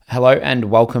Hello and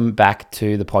welcome back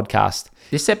to the podcast.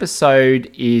 This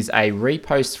episode is a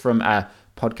repost from a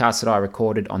podcast that I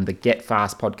recorded on the Get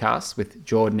Fast podcast with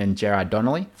Jordan and Gerard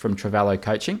Donnelly from Travello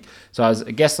Coaching. So I was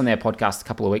a guest on their podcast a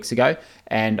couple of weeks ago,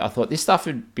 and I thought this stuff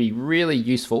would be really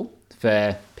useful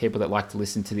for people that like to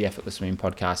listen to the Effortless Swimming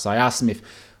podcast. So I asked them if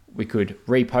we could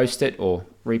repost it or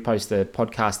repost the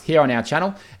podcast here on our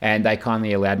channel, and they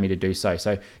kindly allowed me to do so.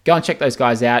 So go and check those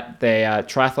guys out. They're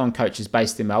triathlon coaches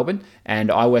based in Melbourne,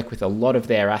 and I work with a lot of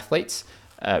their athletes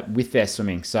with their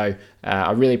swimming. So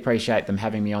I really appreciate them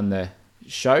having me on the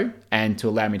show and to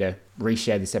allow me to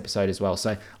reshare this episode as well.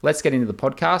 So let's get into the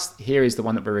podcast. Here is the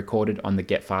one that we recorded on the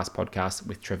Get Fast podcast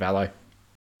with Travello.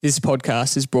 This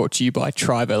podcast is brought to you by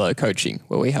Travello Coaching,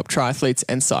 where we help triathletes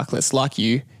and cyclists like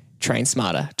you train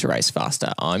smarter to race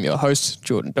faster. I'm your host,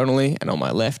 Jordan Donnelly, and on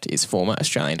my left is former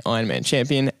Australian Ironman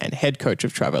champion and head coach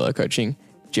of Travello Coaching,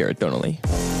 Gerard Donnelly.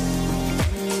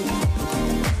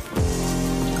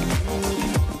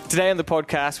 Today on the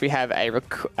podcast, we have a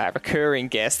recurring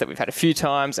guest that we've had a few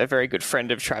times, a very good friend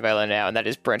of Travello now, and that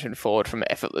is Brenton Ford from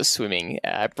Effortless Swimming.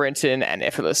 Brenton and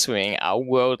Effortless Swimming are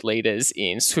world leaders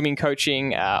in swimming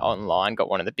coaching online, got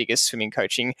one of the biggest swimming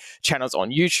coaching channels on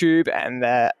YouTube,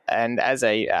 and as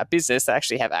a business, they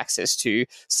actually have access to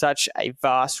such a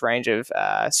vast range of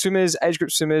swimmers, age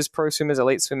group swimmers, pro swimmers,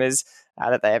 elite swimmers,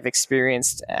 that they have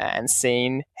experienced and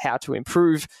seen how to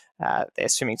improve their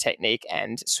swimming technique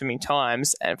and swimming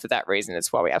times. And for that reason,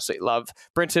 it's why we absolutely love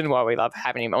Brenton, why we love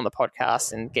having him on the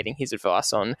podcast and getting his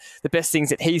advice on the best things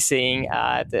that he's seeing,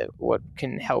 what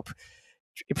can help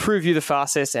improve you the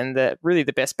fastest and really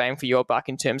the best bang for your buck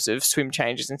in terms of swim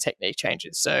changes and technique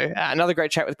changes. So another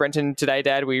great chat with Brenton today,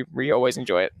 Dad. We always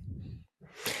enjoy it.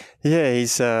 Yeah,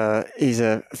 he's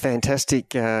a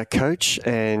fantastic coach,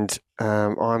 and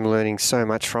I'm learning so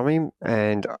much from him,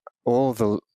 and all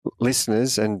the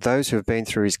listeners and those who have been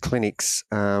through his clinics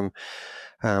from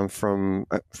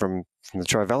the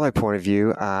Travello point of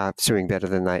view are swimming better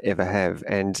than they ever have.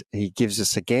 And he gives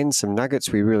us again some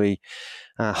nuggets. We really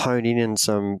hone in on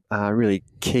some really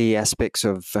key aspects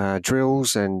of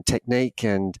drills and technique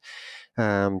and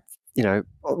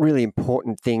really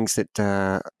important things that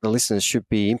the listeners should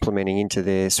be implementing into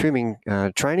their swimming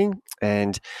training,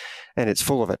 and it's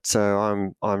full of it.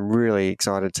 So I'm really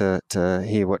excited to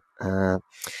hear what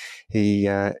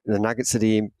the nuggets that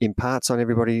he imparts on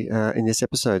everybody in this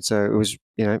episode. So it was,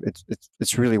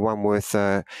 it's really one worth.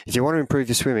 If you want to improve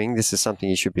your swimming, this is something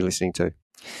you should be listening to.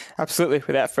 Absolutely.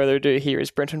 Without further ado, here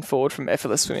is Brenton Ford from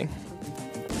Effortless Swimming.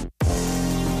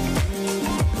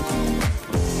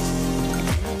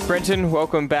 Brenton,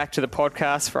 welcome back to the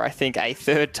podcast for, I think, a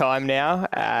third time now.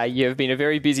 You've been a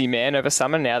very busy man over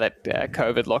summer now that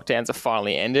COVID lockdowns have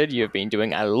finally ended. You've been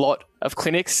doing a lot of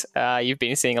clinics. You've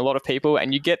been seeing a lot of people,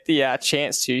 and you get the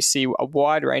chance to see a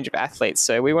wide range of athletes.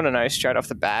 So we want to know straight off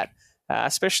the bat,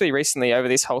 especially recently over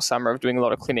this whole summer of doing a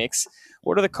lot of clinics,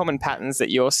 what are the common patterns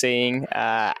that you're seeing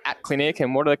at clinic,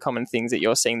 and what are the common things that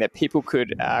you're seeing that people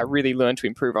could really learn to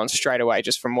improve on straight away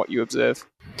just from what you observe?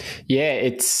 Yeah,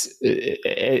 it's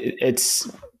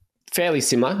fairly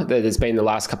similar that it's been the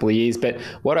last couple of years, but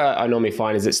what I normally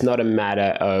find is it's not a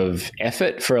matter of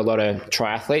effort for a lot of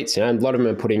triathletes. A lot of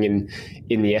them are putting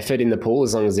in the effort in the pool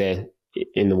as long as they're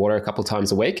in the water a couple of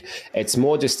times a week. It's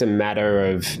more just a matter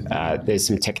of there's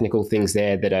some technical things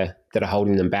there that are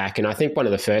holding them back. And I think one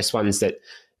of the first ones that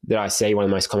I see, one of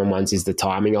the most common ones, is the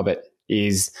timing of it,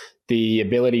 is the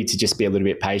ability to just be a little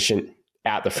bit patient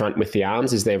out the front with the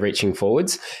arms as they're reaching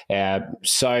forwards.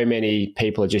 So many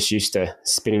people are just used to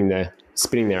spinning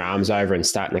their arms over and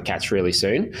starting to catch really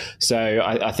soon. So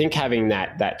I think having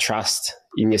that trust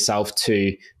in yourself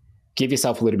to give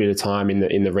yourself a little bit of time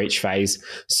in the reach phase,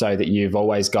 so that you've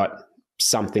always got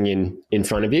something in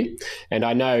front of you. And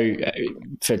I know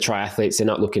for triathletes, they're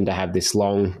not looking to have this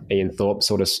long Ian Thorpe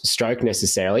sort of stroke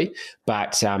necessarily,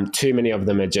 but too many of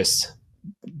them are just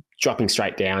dropping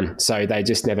straight down. So they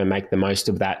just never make the most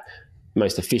of that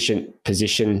most efficient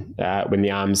position when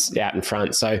the arm's out in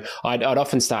front. So I'd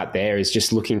often start there, is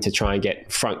just looking to try and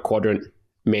get front quadrant,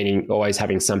 meaning always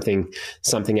having something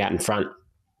out in front.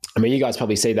 I mean, you guys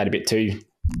probably see that a bit too,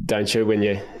 don't you?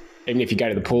 Even if you go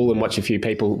to the pool and watch a few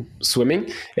people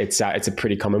swimming, it's a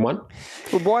pretty common one.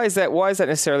 Well, why is that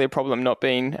necessarily a problem, not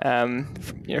being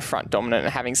front dominant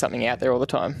and having something out there all the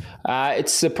time?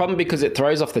 It's a problem because it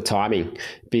throws off the timing.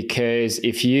 Because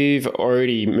if you've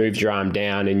already moved your arm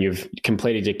down and you've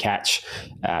completed your catch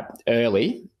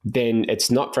early, then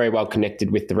it's not very well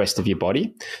connected with the rest of your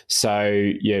body.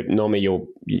 So normally your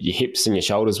hips and your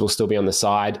shoulders will still be on the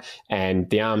side, and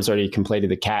the arm's already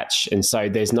completed the catch. And so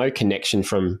there's no connection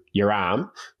from your arm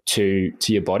to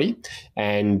your body.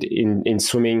 And in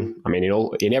swimming, I mean,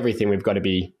 in everything, we've got to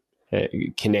be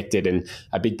connected. And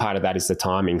a big part of that is the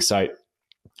timing. So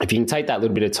if you can take that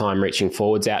little bit of time reaching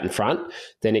forwards out in front,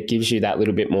 then it gives you that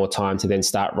little bit more time to then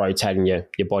start rotating your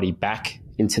body back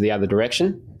into the other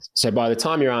direction. So by the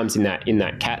time your arm's in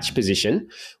that catch position,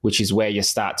 which is where you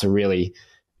start to really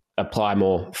apply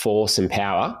more force and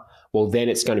power, well, then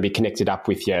it's going to be connected up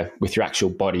with your actual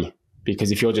body.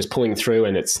 Because if you're just pulling through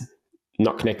and it's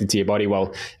not connected to your body,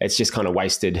 well, it's just kind of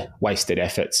wasted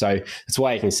effort. So that's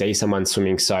why you can see someone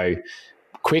swimming so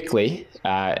quickly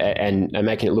and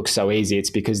making it look so easy. It's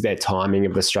because their timing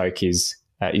of the stroke is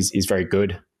very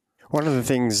good. One of the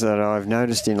things that I've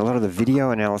noticed in a lot of the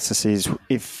video analysis is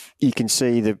if you can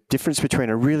see the difference between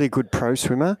a really good pro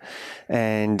swimmer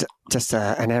and just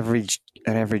an average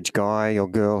guy or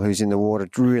girl who's in the water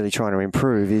really trying to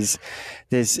improve is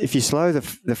if you slow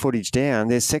the footage down,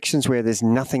 there's sections where there's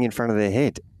nothing in front of their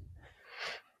head.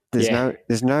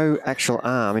 There's no actual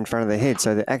arm in front of their head.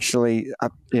 So they're actually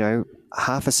up,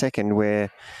 half a second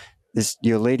where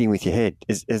you're leading with your head.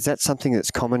 Is that something that's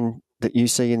common that you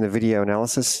see in the video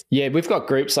analysis? Yeah, we've got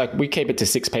groups, like we keep it to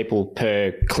 6 people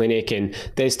per clinic, and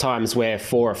there's times where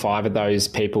 4 or 5 of those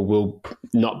people will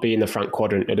not be in the front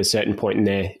quadrant at a certain point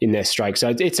in their stroke.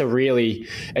 So it's a really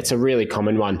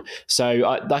common one.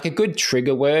 So like a good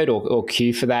trigger word or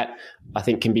cue for that, I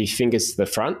think, can be fingers to the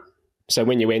front. So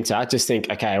when you enter, just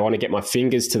think, okay, I want to get my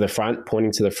fingers to the front,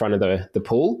 pointing to the front of the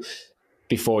pool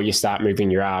before you start moving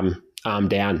your arm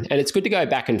down. And it's good to go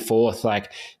back and forth,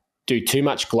 like do too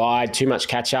much glide, too much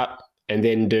catch up, and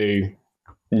then do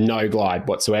no glide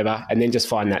whatsoever, and then just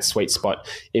find that sweet spot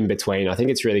in between. I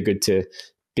think it's really good to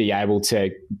be able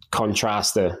to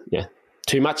contrast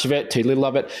too much of it, too little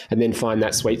of it, and then find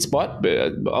that sweet spot.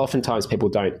 But oftentimes people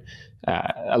don't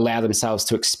allow themselves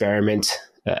to experiment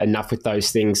enough with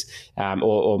those things,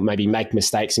 or maybe make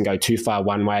mistakes and go too far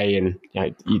one way, and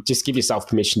you just give yourself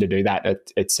permission to do that.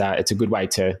 It's a good way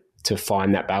to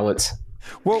find that balance.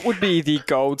 What would be the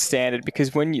gold standard?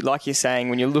 Because like you're saying,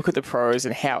 when you look at the pros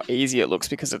and how easy it looks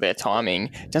because of their timing,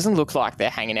 it doesn't look like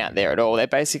they're hanging out there at all. They're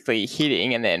basically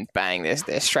hitting and then bang,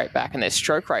 they're straight back, and their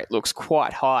stroke rate looks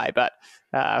quite high. But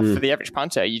for the average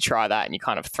punter, you try that and you're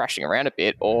kind of thrashing around a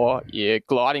bit, or you're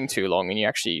gliding too long and you're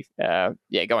actually going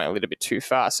a little bit too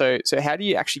far. So how do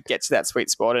you actually get to that sweet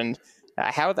spot, and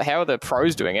how are the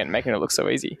pros doing it and making it look so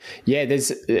easy? Yeah,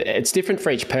 it's different for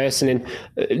each person,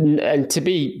 and to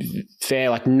be fair,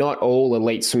 like not all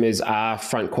elite swimmers are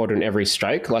front quadrant every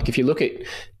stroke. Like if you look at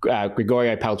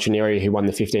Gregorio Paltrinieri, who won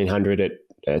the 1500 at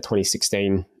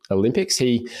 2016 Olympics,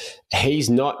 he's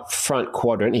not front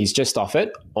quadrant. He's just off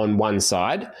it on one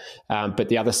side, but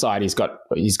the other side he's got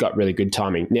really good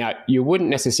timing. Now you wouldn't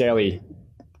necessarily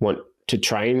want to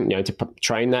train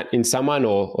that in someone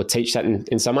or teach that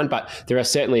in someone, but there are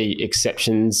certainly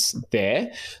exceptions there.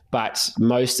 But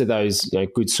most of those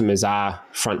good swimmers are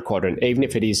front quadrant, even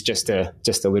if it is just a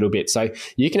little bit. So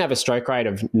you can have a stroke rate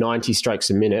of 90 strokes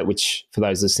a minute, which for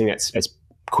those listening, that's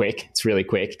quick. It's really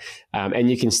quick, and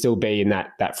you can still be in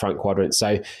that front quadrant.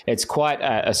 So it's quite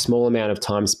a small amount of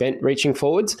time spent reaching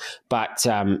forwards, but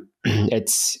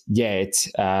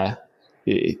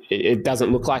it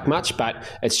doesn't look like much, but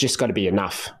it's just got to be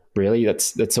enough, really.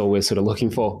 That's all we're sort of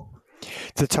looking for.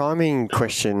 The timing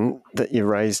question that you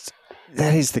raised,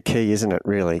 that is the key, isn't it,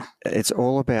 really? It's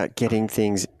all about getting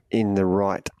things in the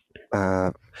right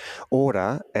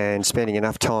order and spending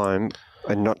enough time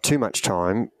and not too much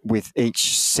time with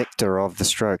each sector of the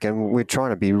stroke. And we're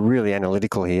trying to be really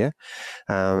analytical here,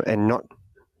 and not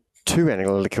too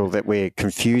analytical that we're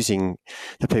confusing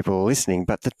the people listening.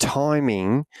 But the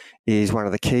timing is one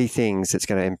of the key things that's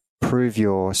going to improve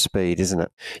your speed, isn't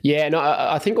it? Yeah, no,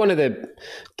 I think one of the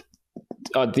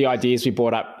ideas we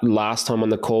brought up last time on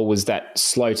the call was that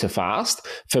slow to fast.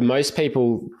 For most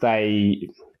people, they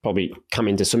probably come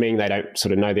into swimming, they don't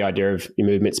sort of know the idea of your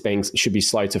movements should be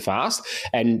slow to fast.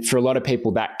 And for a lot of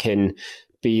people, that can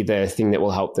be the thing that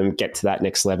will help them get to that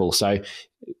next level. So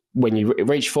when you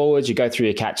reach forwards, you go through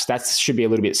your catch, that should be a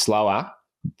little bit slower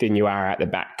than you are at the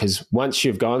back, because once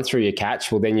you've gone through your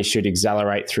catch, well, then you should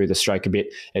accelerate through the stroke a bit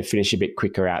and finish a bit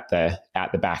quicker out the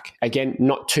back. Again,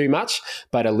 not too much,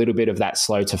 but a little bit of that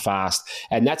slow to fast.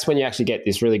 And that's when you actually get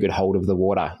this really good hold of the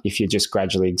water, if you're just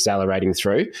gradually accelerating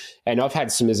through. And I've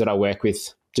had swimmers that I work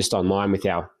with just online with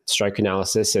our stroke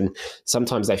analysis, and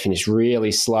sometimes they finish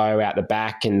really slow out the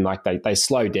back, and like they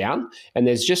slow down, and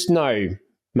there's just no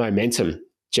momentum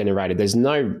generated. There's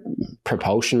no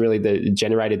propulsion really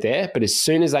generated there. But as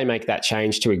soon as they make that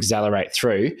change to accelerate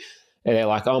through, they're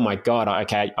like, oh my God,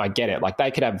 okay, I get it. Like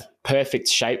they could have perfect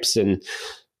shapes and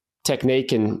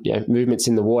technique and movements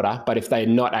in the water, but if they're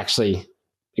not actually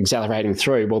accelerating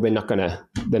through, well, they're not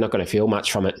gonna feel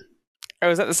much from it.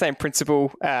 Oh, is that the same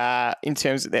principle in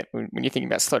terms of that when you're thinking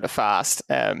about slow to fast,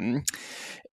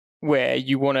 where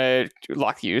you want to,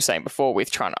 like you were saying before, with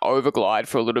trying to overglide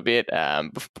for a little bit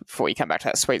before you come back to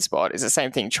that sweet spot? Is the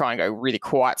same thing, try and go really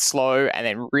quite slow and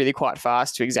then really quite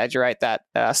fast to exaggerate that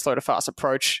slow to fast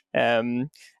approach,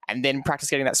 and then practice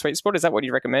getting that sweet spot? Is that what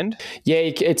you recommend?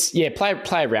 Yeah,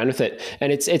 play around with it,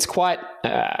 and it's quite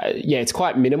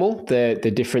minimal,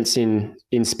 the difference in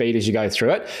speed as you go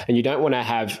through it, and you don't want to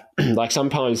have like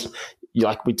sometimes.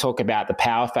 Like we talk about, the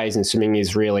power phase in swimming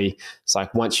is really, it's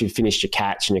like once you've finished your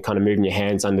catch and you're kind of moving your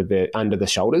hands under the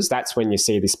shoulders, that's when you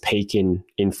see this peak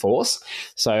in force.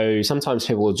 So sometimes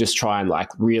people will just try and like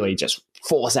really just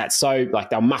force that, so like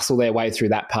they'll muscle their way through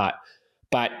that part.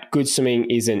 But good swimming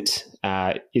isn't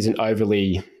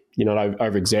overly, you're not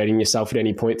overexerting yourself at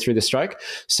any point through the stroke.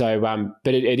 So,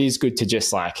 but it is good to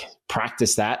just like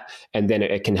practice that, and then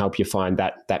it can help you find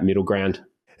that middle ground.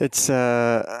 It's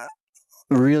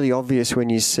really obvious when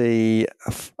you see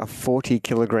a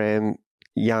 40-kilogram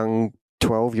young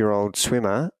 12-year-old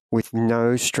swimmer with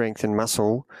no strength and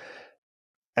muscle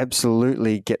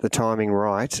absolutely get the timing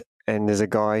right, and there's a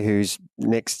guy who's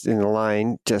next in the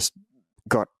lane just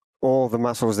got all the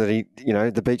muscles that he,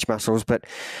 the beach muscles, but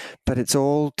it's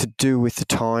all to do with the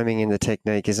timing and the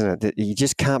technique, isn't it? That you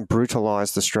just can't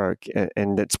brutalize the stroke,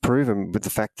 and it's proven with the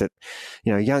fact that,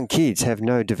 young kids have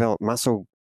no developed muscle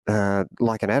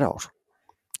like an adult.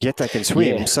 Yet they can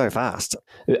swim so fast.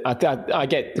 I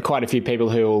get quite a few people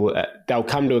who they'll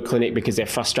come to a clinic because they're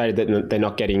frustrated that they're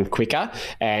not getting quicker,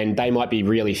 and they might be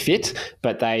really fit,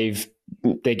 but they're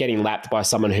getting lapped by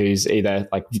someone who's either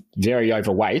like very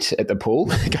overweight at the pool,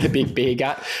 got a big beer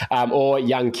gut, or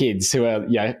young kids who are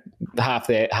half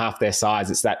their size.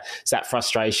 It's that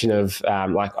frustration of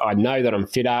like, I know that I'm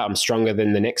fitter, I'm stronger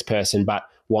than the next person, but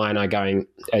why aren't I going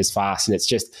as fast? And it's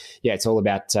just, it's all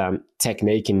about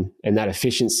technique and that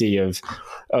efficiency of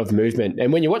movement.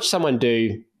 And when you watch someone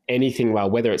do anything well,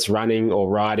 whether it's running or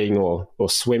riding or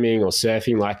swimming or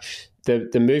surfing, like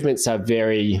the movements are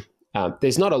very,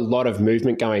 there's not a lot of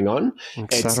movement going on.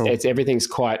 It's everything's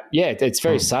quite, it's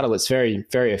very subtle. It's very,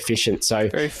 very efficient. So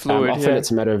very fluid, often it's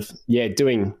a matter of,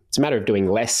 doing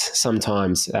less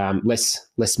sometimes,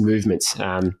 less movements.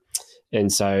 And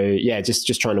so,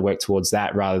 just trying to work towards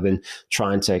that rather than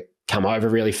trying to come over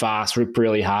really fast, rip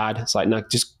really hard. It's like, no,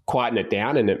 just quieten it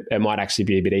down, and it might actually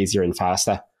be a bit easier and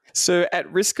faster. So at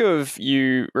risk of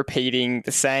you repeating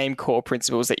the same core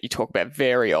principles that you talk about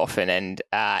very often, and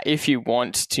if you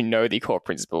want to know the core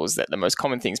principles, that the most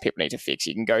common things people need to fix,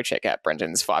 you can go check out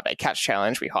Brenton's 5-Day Catch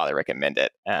Challenge. We highly recommend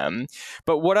it.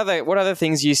 But what other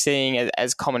things are you seeing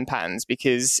as common patterns?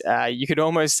 Because you could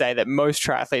almost say that most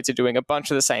triathletes are doing a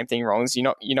bunch of the same thing wrong. So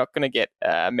you're not going to get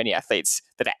many athletes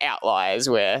that are outliers,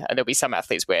 and there'll be some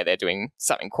athletes where they're doing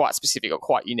something quite specific or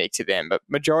quite unique to them. But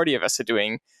majority of us are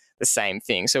doing the same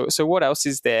thing. So what else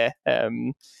is there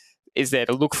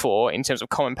to look for in terms of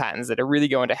common patterns that are really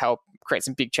going to help create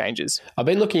some big changes? I've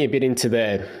been looking a bit into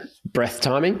the breath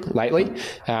timing lately.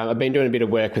 I've been doing a bit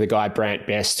of work with a guy, Brant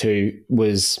Best,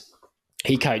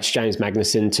 he coached James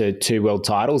Magnussen to 2 world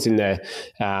titles in the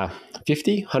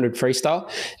 50, 100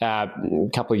 freestyle a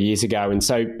couple of years ago. And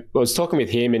so I was talking with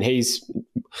him, and he's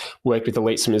worked with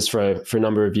elite swimmers for a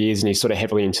number of years, and he's sort of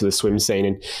heavily into the swim scene.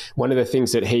 And one of the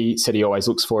things that he said he always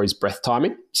looks for is breath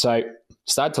timing. So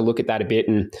started to look at that a bit,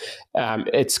 and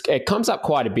it comes up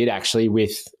quite a bit actually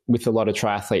with a lot of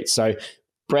triathletes. So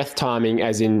breath timing,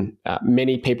 as in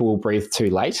many people will breathe too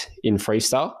late in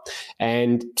freestyle,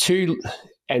 and too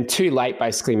late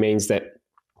basically means that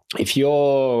if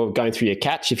you're going through your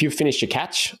catch, if you've finished your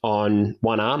catch on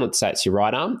one arm, let's say it's your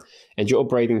right arm, and you're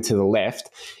breathing to the left,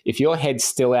 if your head's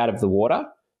still out of the water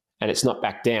and it's not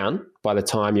back down by the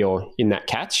time you're in that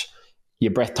catch,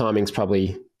 your breath timing's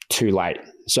probably too late.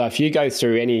 So if you go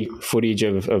through any footage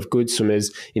of good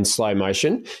swimmers in slow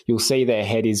motion, you'll see their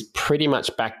head is pretty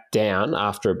much back down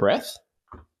after a breath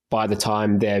by the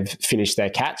time they've finished their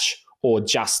catch, or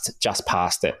just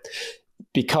past it.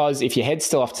 Because if your head's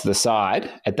still off to the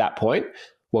side at that point,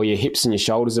 well, your hips and your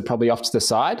shoulders are probably off to the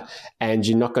side, and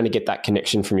you're not going to get that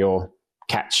connection from your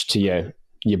catch to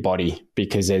your body,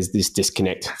 because there's this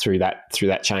disconnect through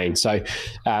that chain. So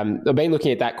I've been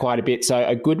looking at that quite a bit. So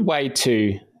a good way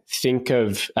to think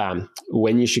of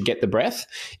when you should get the breath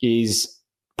is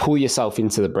pull yourself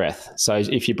into the breath. So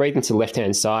if you breathe into the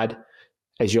left-hand side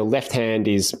as your left hand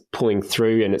is pulling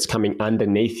through and it's coming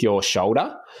underneath your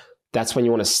shoulder, that's when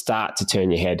you want to start to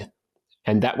turn your head.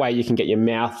 And that way you can get your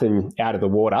mouth and out of the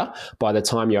water by the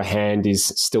time your hand is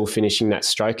still finishing that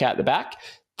stroke out the back.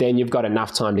 Then you've got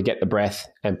enough time to get the breath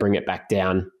and bring it back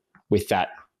down with that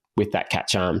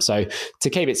catch arm. So to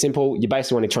keep it simple, you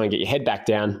basically want to try and get your head back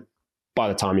down by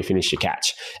the time you finish your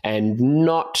catch. And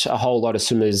not a whole lot of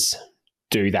swimmers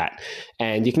do that.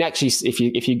 And you can actually,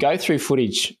 if you go through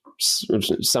footage,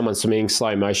 someone swimming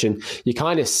slow motion, you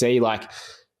kind of see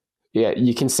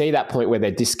you can see that point where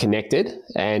they're disconnected,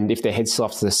 and if their head's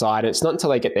off to the side, and it's not until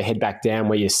they get their head back down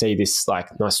where you see this like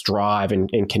nice drive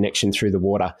and connection through the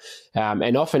water.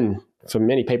 And often for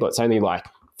many people, it's only like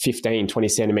 15, 20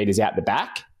 centimeters out the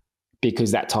back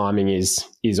because that timing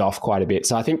is off quite a bit.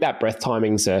 So I think that breath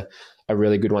timing's a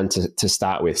really good one to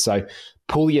start with. So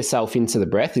pull yourself into the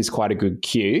breath is quite a good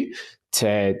cue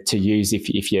to use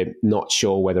if you're not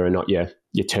sure whether or not you're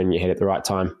turning your head at the right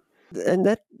time. And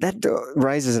that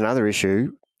raises another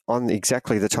issue on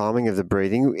exactly the timing of the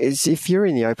breathing. Is if you're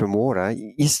in the open water,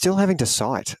 you're still having to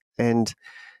sight and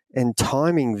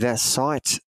timing that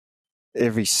sight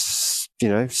every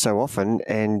so often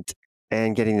and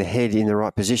getting the head in the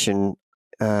right position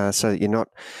so that you're not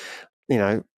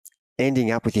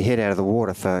ending up with your head out of the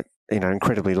water for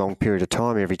incredibly long period of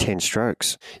time every 10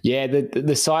 strokes. Yeah,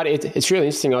 the sight, it's really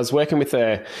interesting. I was working with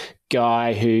a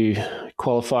guy who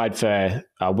qualified for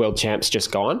World Champs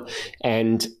just gone,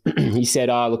 and he said,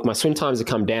 look, my swim times have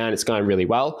come down. It's going really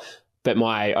well, but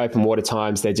my open water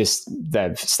times,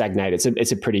 they've stagnated.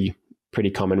 It's a pretty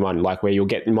common one, like where you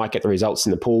might get the results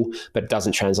in the pool, but it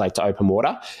doesn't translate to open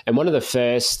water. And one of the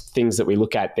first things that we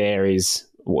look at there is,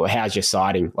 well, how's your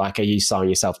sighting? Like, are you slowing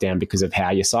yourself down because of how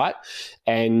you sight?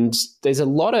 And there's a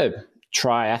lot of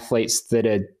triathletes that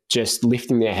are just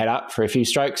lifting their head up for a few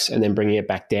strokes and then bringing it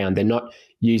back down. They're not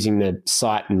using the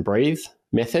sight and breathe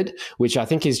method, which I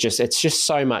think it's just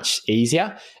so much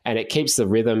easier, and it keeps the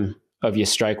rhythm of your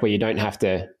stroke where you don't have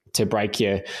to break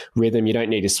your rhythm. You don't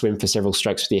need to swim for several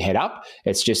strokes with your head up.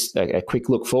 It's just a quick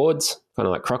look forwards, kind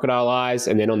of like crocodile eyes,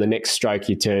 and then on the next stroke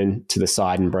you turn to the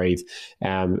side and breathe.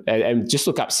 And just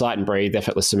look up sight and breathe,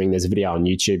 effortless swimming. There's a video on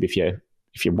YouTube if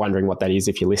you're wondering what that is,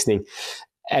 if you're listening.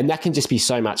 And that can just be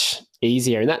so much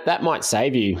easier, and that might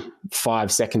save you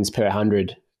 5 seconds per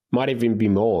 100. Might even be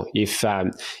more if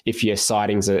your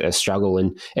sighting's a struggle.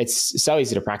 And it's so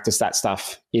easy to practice that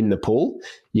stuff in the pool.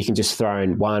 You can just throw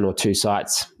in 1 or 2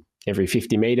 sights every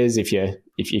 50 meters if you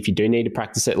do need to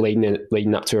practice it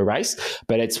leading up to a race.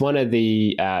 But it's one of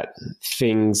the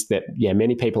things that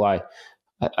many people I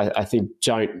think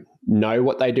don't know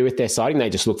what they do with their sighting.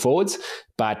 They just look forwards.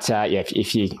 But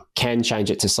if you can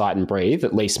change it to sight and breathe,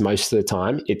 at least most of the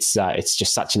time, it's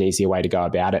just such an easier way to go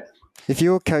about it. If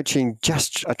you're coaching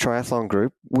just a triathlon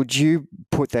group, would you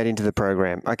put that into the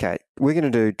program? Okay, we're going to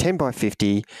do 10 by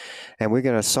 50 and we're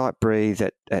going to sight breathe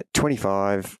at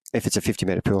 25, if it's a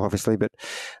 50-meter pool, obviously, but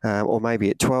or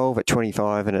maybe at 12, at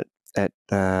 25, and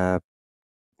at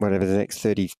whatever the next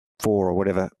 34 or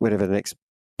whatever the next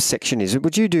section is.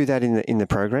 Would you do that in the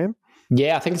program?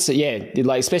 Yeah, I think it's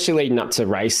like especially leading up to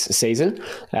race season.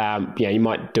 You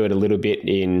might do it a little bit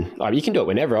you can do it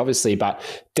whenever, obviously, but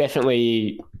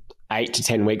definitely 8 to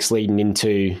 10 weeks leading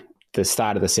into the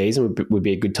start of the season would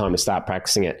be a good time to start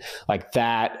practicing it. Like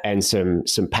that, and some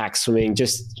pack swimming,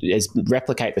 just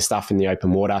replicate the stuff in the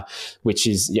open water, which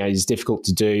is difficult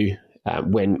to do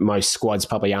when most squads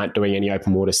probably aren't doing any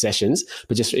open water sessions.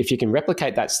 But just if you can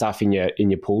replicate that stuff in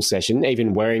your pool session,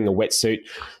 even wearing a wetsuit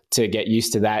to get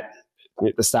used to that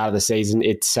at the start of the season,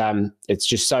 it's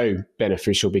just so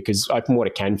beneficial, because open water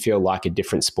can feel like a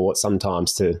different sport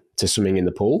sometimes to swimming in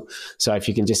the pool. So if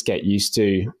you can just get used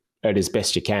to it as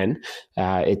best you can,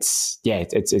 it's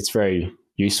very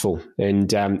useful.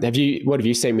 And what have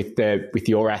you seen with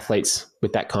your athletes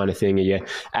with that kind of thing? Are you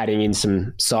adding in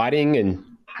some sighting and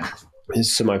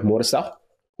some open water stuff?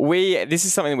 This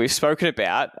is something that we've spoken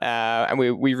about, and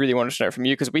we really wanted to know from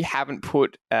you, because we haven't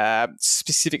put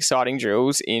specific sighting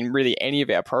drills in really any of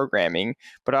our programming.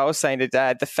 But I was saying to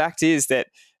Dad, the fact is that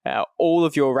all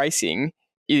of your racing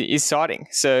is sighting.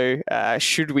 So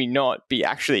should we not be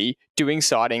actually doing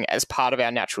sighting as part of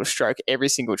our natural stroke every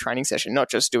single training session, not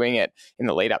just doing it in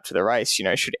the lead up to the race?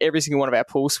 Should every single one of our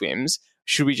pool swims,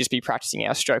 should we just be practicing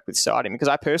our stroke with sighting? Because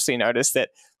I personally noticed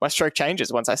that my stroke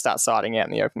changes once I start sighting out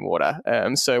in the open water.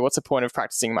 So what's the point of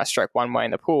practicing my stroke one way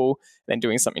in the pool and then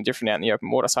doing something different out in the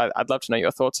open water? So I'd love to know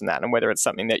your thoughts on that, and whether it's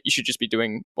something that you should just be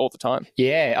doing all the time.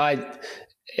 Yeah, I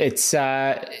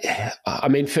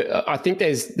think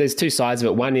there's two sides of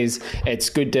it. One is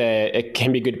it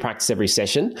can be good to practice every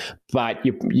session, but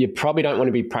you probably don't want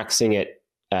to be practicing it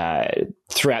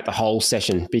throughout the whole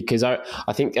session, because I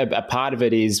think a part of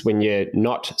it is when you're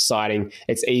not sighting,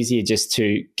 it's easier just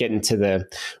to get into the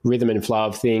rhythm and flow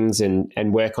of things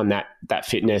and work on that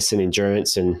fitness and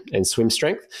endurance and swim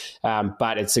strength.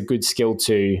 But it's a good skill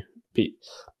to be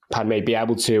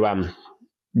able to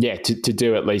to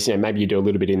do at least, maybe you do a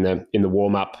little bit in the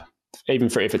warm up, even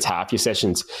for if it's half your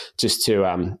sessions, just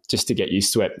to get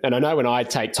used to it. And I know when I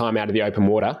take time out of the open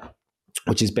water,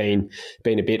 which has been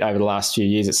a bit over the last few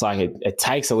years, it's like it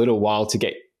takes a little while to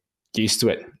get used to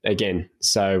it again.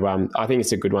 So I think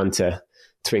it's a good one to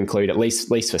include, at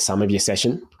least for some of your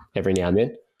session every now and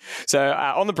then. So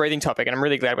on the breathing topic, and I'm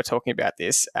really glad we're talking about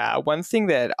this, one thing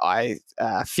that I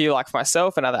feel like for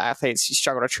myself and other athletes you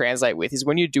struggle to translate with is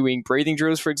when you're doing breathing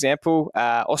drills, for example,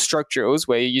 or stroke drills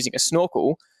where you're using a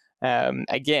snorkel.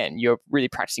 Again, you're really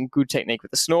practicing good technique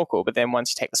with the snorkel, but then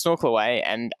once you take the snorkel away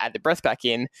and add the breath back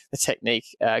in, the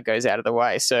technique goes out of the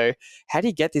way. So how do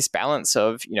you get this balance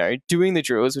of, doing the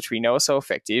drills, which we know are so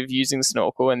effective, using the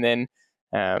snorkel, and then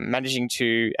managing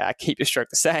to keep your stroke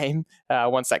the same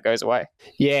once that goes away?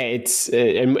 Yeah, it's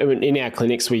in our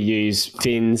clinics we use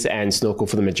fins and snorkel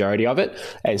for the majority of it,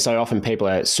 and so often people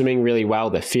are swimming really well,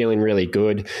 they're feeling really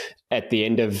good at the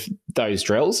end of those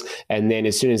drills, and then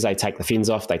as soon as they take the fins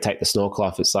off, they take the snorkel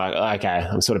off, it's like, okay,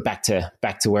 I'm sort of back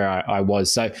to where I was.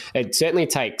 So it certainly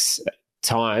takes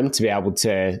time to be able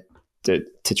to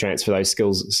transfer those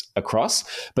skills across,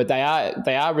 but they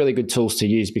are really good tools to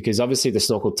use, because obviously the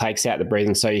snorkel takes out the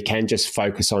breathing, so you can just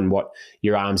focus on what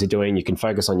your arms are doing, you can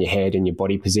focus on your head and your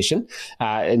body position,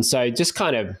 and so just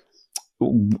kind of,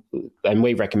 and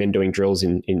we recommend doing drills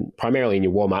in primarily in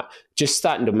your warm-up, just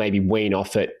starting to maybe wean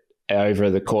off it over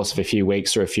the course of a few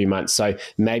weeks or a few months. So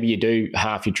maybe you do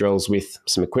half your drills with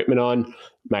some equipment on,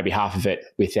 maybe half of it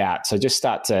without. So just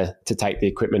start to take the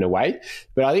equipment away.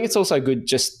 But I think it's also good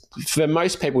just for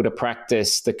most people to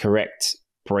practice the correct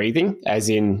breathing, as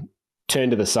in turn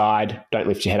to the side, don't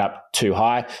lift your head up too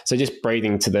high. So just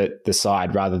breathing to the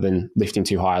side rather than lifting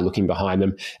too high, looking behind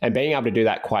them, and being able to do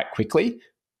that quite quickly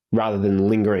rather than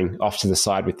lingering off to the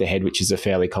side with the head, which is a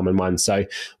fairly common one. So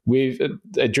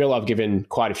a drill I've given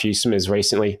quite a few swimmers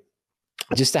recently,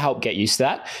 just to help get used to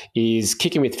that, is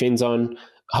kicking with fins on,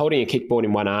 holding a kickboard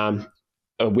in one arm,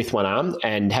 with one arm,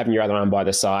 and having your other arm by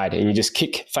the side, and you just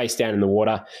kick face down in the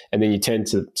water, and then you turn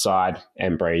to the side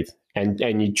and breathe. And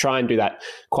you try and do that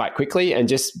quite quickly and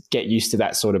just get used to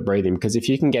that sort of breathing, because if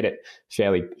you can get it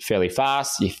fairly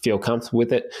fast, you feel comfortable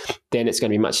with it, then it's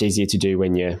going to be much easier to do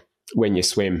when you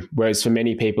swim. Whereas for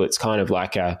many people, it's kind of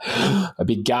like a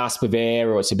big gasp of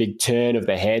air, or it's a big turn of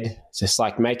the head. It's just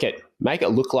like make it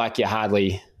look like you're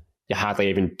hardly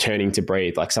even turning to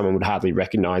breathe, like someone would hardly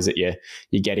recognize that you're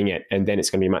getting it, and then it's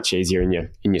going to be much easier in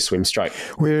your swim stroke.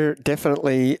 We're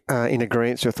definitely in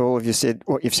agreement with all of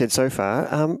what you've said so far.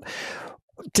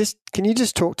 Can you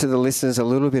just talk to the listeners a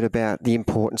little bit about the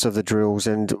importance of the drills?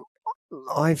 And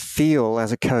I feel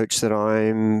as a coach that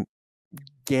I'm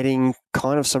getting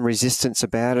kind of some resistance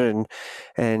about it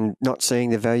and not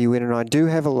seeing the value in it. And I do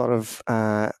have a lot of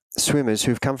swimmers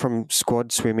who've come from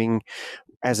squad swimming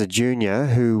as a junior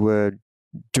who were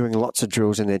doing lots of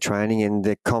drills in their training, and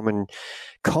the common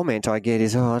comment I get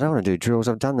is, I don't want to do drills.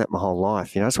 I've done that my whole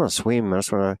life. I just want to swim. I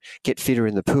just want to get fitter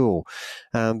in the pool.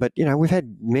 But, we've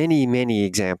had many, many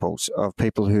examples of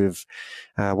people who've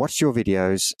watched your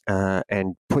videos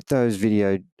and put those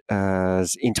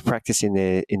videos into practice in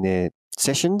their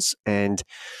sessions, and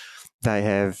they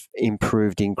have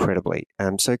improved incredibly.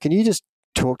 So can you just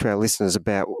talk to our listeners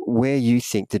about where you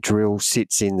think the drill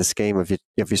sits in the scheme of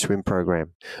your swim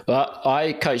program? Well,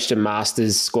 I coached a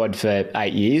masters squad for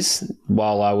 8 years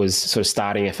while I was sort of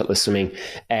starting effortless swimming,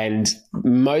 and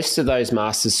most of those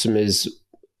masters swimmers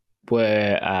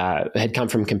had come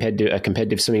from a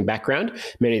competitive swimming background.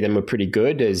 Many of them were pretty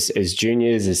good as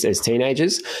juniors, as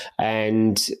teenagers,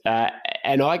 and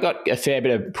I got a fair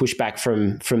bit of pushback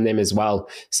from them as well.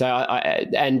 So I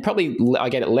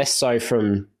get it less so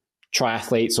from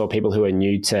triathletes or people who are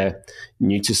new to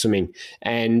swimming,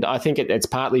 and I think it's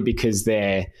partly because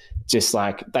they're just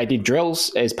like, they did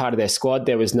drills as part of their squad.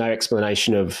 There was no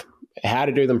explanation of how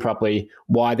to do them properly,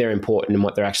 why they're important, and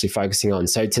what they're actually focusing on.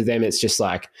 So to them, it's just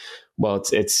like, well,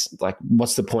 it's like,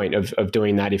 what's the point of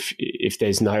doing that if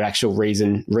there's no actual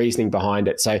reasoning behind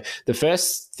it? So the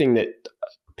first thing that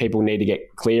people need to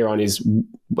get clear on is,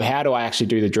 how do I actually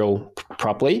do the drill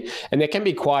properly? And there can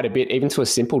be quite a bit, even to a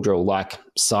simple drill like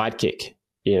side kick.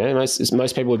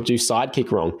 Most people do side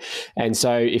kick wrong. And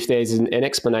so if there's an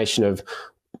explanation of,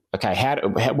 okay,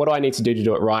 what do I need to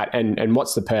do it right, and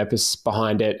what's the purpose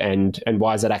behind it, and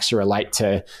why does it actually relate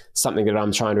to something that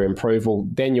I'm trying to improve, well,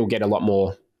 then you'll get a lot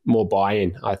more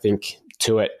buy-in, I think,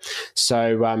 to it.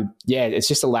 So, it's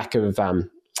just a lack of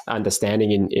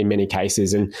understanding in many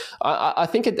cases. And I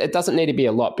think it doesn't need to be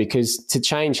a lot, because to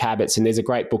change habits, and there's a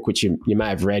great book which you may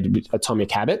have read,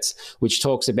 Atomic Habits, which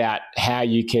talks about how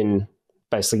you can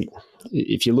basically,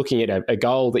 if you're looking at a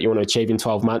goal that you want to achieve in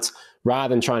 12 months,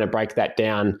 rather than trying to break that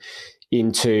down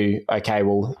into, okay,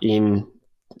 well, in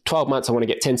 12 months, I want to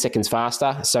get 10 seconds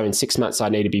faster. So in 6 months, I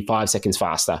need to be 5 seconds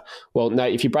faster. Well, no,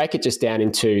 if you break it just down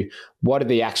into what are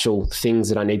the actual things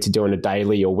that I need to do on a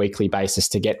daily or weekly basis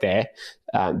to get there,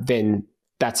 then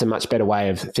that's a much better way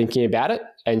of thinking about it.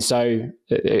 And so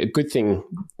a good thing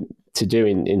to do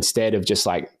instead of just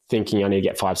like thinking I need to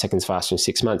get 5 seconds faster in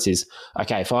 6 months is,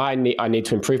 okay, if I need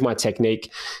to improve my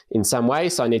technique in some way,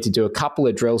 so I need to do a couple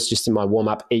of drills just in my warm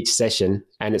up each session,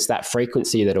 and it's that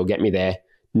frequency that'll get me there,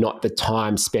 not the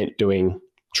time spent doing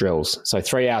drills. So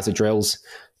 3 hours of drills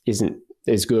isn't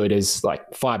as good as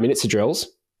like 5 minutes of drills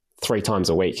 3 times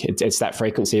a week. It's that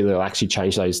frequency that'll actually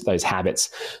change those habits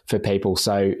for people.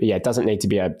 So yeah, it doesn't need to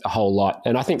be a whole lot.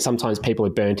 And I think sometimes people are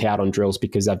burnt out on drills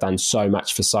because they've done so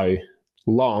much for so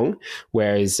long,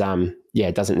 whereas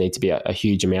it doesn't need to be a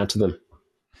huge amount of them.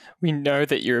 We know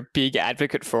that you're a big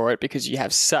advocate for it because you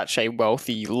have such a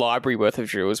wealthy library worth of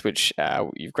drills, which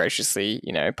you've graciously,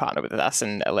 partnered with us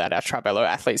and allowed our Trivelo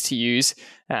athletes to use,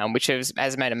 which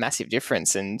has made a massive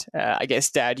difference. And I guess,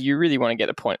 Dad, you really want to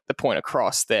get the point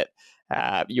across that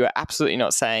you are absolutely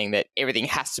not saying that everything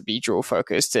has to be drill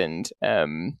focused and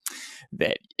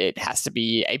that it has to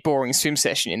be a boring swim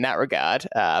session in that regard.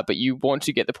 But you want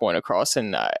to get the point across,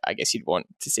 and I guess you'd want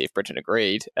to see if Brenton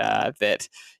agreed that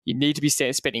you need to be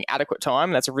spending adequate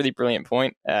time. That's a really brilliant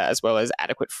point, as well as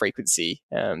adequate frequency.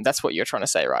 That's what you're trying to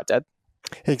say, right, Dad?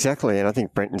 Exactly, and I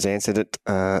think Brenton's answered it.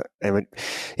 And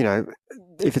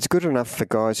if it's good enough for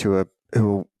guys who are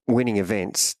winning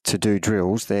events to do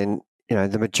drills, then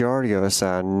the majority of us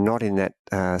are not in that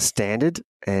standard,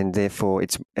 and therefore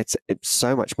it's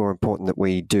so much more important that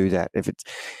we do that. If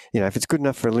it's good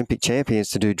enough for Olympic champions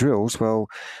to do drills, well,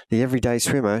 the everyday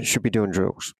swimmer should be doing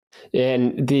drills.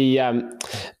 And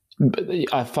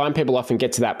I find people often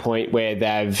get to that point where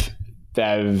they've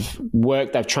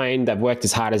trained, they've worked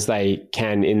as hard as they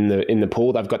can in the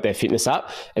pool, they've got their fitness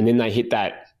up, and then they hit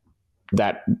that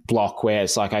block where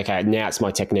it's like, okay, now it's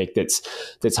my technique that's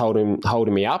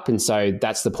holding me up. And so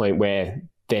that's the point where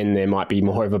then there might be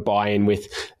more of a buy-in with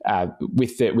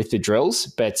the drills.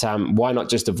 But why not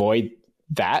just avoid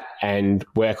that and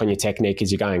work on your technique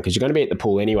as you're going? Because you're going to be at the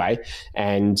pool anyway.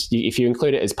 And if you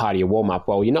include it as part of your warm-up,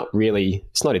 well,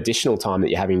 it's not additional time that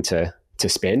you're having to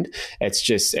spend. It's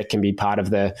just, it can be part of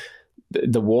the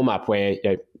warm-up where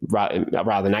rather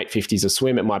than 850s of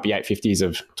swim, it might be 850s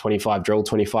of 25 drill,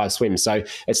 25 swim. So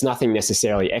it's nothing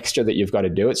necessarily extra that you've got to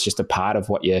do. It's just a part of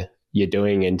what you're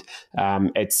doing. And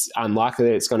it's unlikely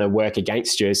that it's going to work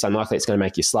against you. It's unlikely it's going to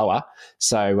make you slower.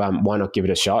 So why not give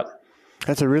it a shot?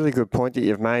 That's a really good point that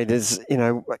you've made. Is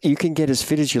you can get as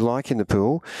fit as you like in the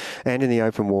pool and in the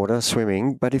open water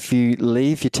swimming, but if you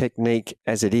leave your technique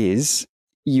as it is,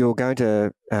 you're going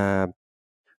to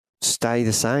stay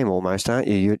the same almost, aren't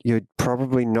you? You're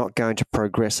probably not going to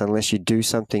progress unless you do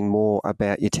something more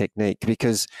about your technique,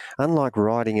 because unlike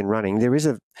riding and running, there is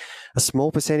a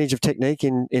small percentage of technique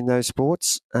in those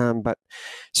sports, but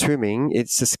swimming,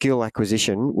 it's a skill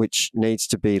acquisition which needs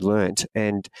to be learnt,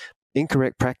 and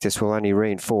incorrect practice will only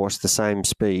reinforce the same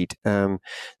speed.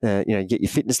 Get your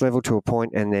fitness level to a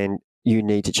point, and then you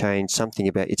need to change something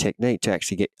about your technique to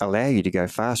actually allow you to go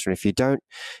faster. And if you don't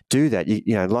do that,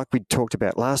 like we talked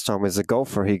about last time, as a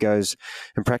golfer who goes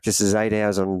and practices 8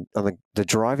 hours on the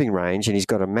driving range and he's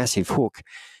got a massive hook,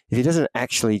 if he doesn't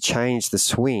actually change the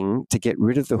swing to get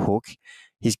rid of the hook,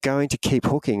 he's going to keep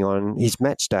hooking on his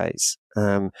match days.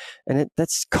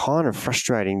 That's kind of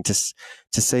frustrating to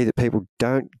see that people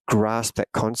don't grasp that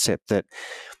concept that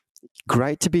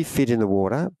great to be fit in the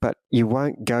water, but you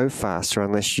won't go faster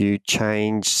unless you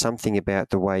change something about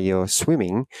the way you're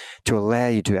swimming to allow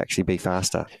you to actually be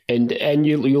faster. And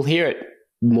you'll hear it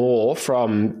more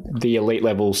from the elite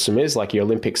level swimmers, like your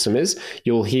Olympic swimmers.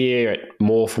 You'll hear it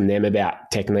more from them about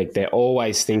technique. They're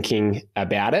always thinking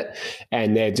about it,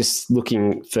 and they're just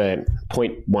looking for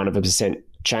 0.1%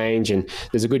 change. And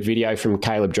there's a good video from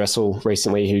Caleb Dressel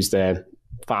recently, who's the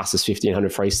fastest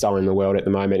 1500 freestyle in the world at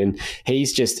the moment, and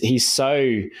he's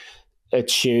so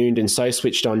attuned and so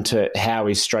switched on to how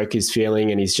his stroke is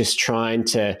feeling, and he's just trying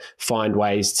to find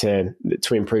ways to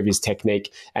improve his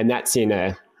technique. And that's in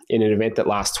in an event that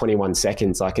lasts 21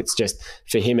 seconds. Like, it's just,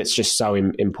 for him, it's just so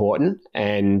important.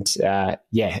 And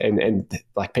and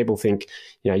like, people think,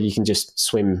 you can just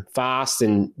swim fast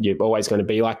and you're always going to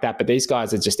be like that. But these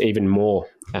guys are just even more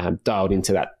dialed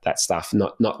into that stuff,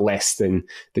 not less than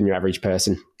your average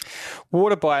person.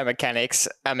 Water biomechanics.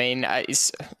 I mean,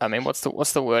 what's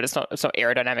the word? It's not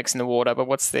aerodynamics in the water, but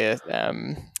what's the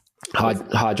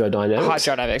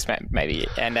hydrodynamics, maybe.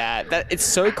 And that it's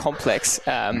so complex.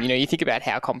 You think about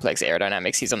how complex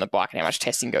aerodynamics is on the bike and how much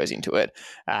testing goes into it.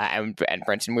 And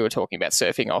Brenton, we were talking about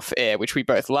surfing off air, which we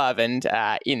both love. And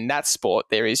in that sport,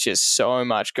 there is just so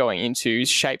much going into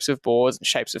shapes of boards and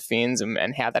shapes of fins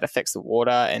and how that affects the water.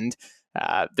 And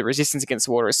the resistance against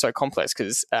the water is so complex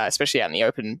because, especially out in the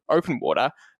open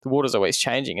water, the water's always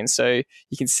changing. And so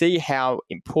you can see how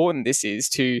important this is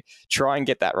to try and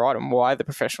get that right, and why the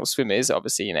professional swimmers,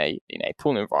 obviously in a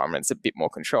pool environment, it's a bit more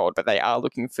controlled, but they are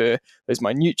looking for those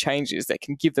minute changes that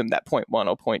can give them that 0.1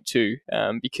 or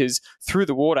 0.2, because through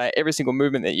the water, every single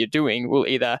movement that you're doing will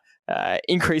either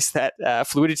increase that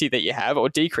fluidity that you have or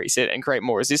decrease it and create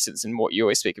more resistance, and what you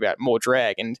always speak about, more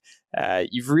drag. And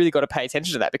you've really got to pay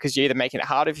attention to that, because you're either making it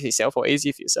harder for yourself or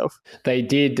easier for yourself.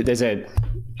 There's a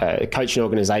coaching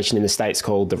organisation in the States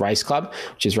called the Race Club,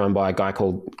 which is run by a guy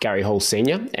called Gary Hall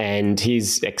Sr., and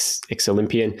he's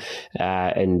ex-Olympian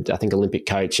and I think Olympic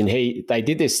coach. And they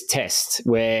did this test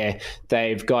where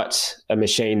they've got a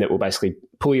machine that will basically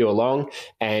pull you along,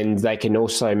 and they can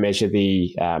also measure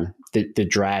the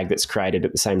drag that's created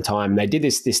at the same time. And they did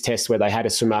this test where they had a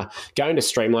swimmer go into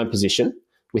streamline position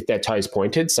with their toes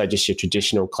pointed, so just your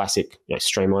traditional classic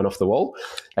streamline off the wall.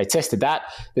 They tested that,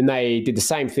 then they did the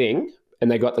same thing, and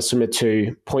they got the swimmer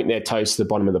to point their toes to the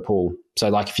bottom of the pool. So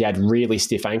like, if you had really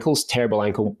stiff ankles, terrible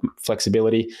ankle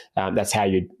flexibility, that's how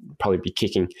you'd probably be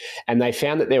kicking. And they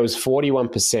found that there was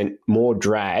 41%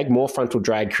 more frontal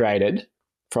drag created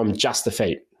from just the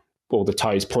feet, or the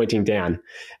toes pointing down,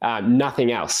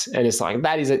 nothing else. And it's like,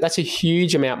 that's a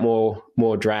huge amount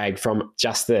more drag from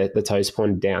just the toes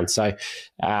pointed down. So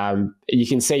you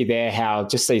can see there how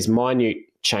just these minute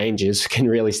changes can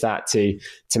really start to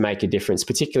make a difference,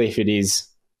 particularly if it is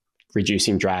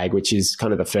reducing drag, which is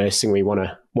kind of the first thing we want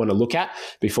to look at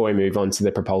before we move on to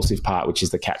the propulsive part, which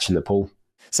is the catch in the pool.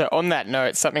 So on that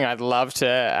note, something I'd love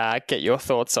to get your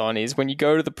thoughts on is, when you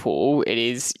go to the pool,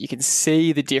 you can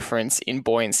see the difference in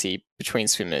buoyancy between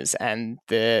swimmers, and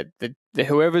the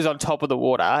whoever's on top of the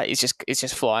water is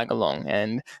just flying along,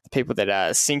 and the people that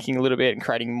are sinking a little bit and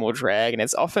creating more drag, and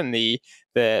it's often the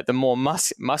more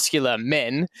muscular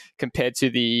men compared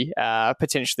to the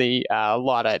potentially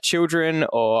lighter children,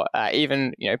 or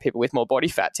even people with more body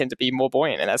fat tend to be more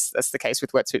buoyant, and that's the case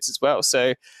with wetsuits as well.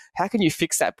 So how can you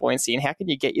fix that buoyancy, and how can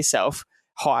you get yourself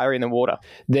higher in the water?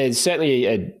 There's certainly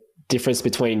a difference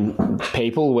between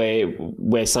people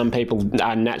where some people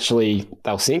are naturally,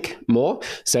 they'll sink more.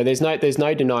 So there's no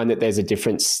denying that there's a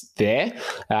difference there.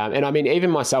 And I mean, even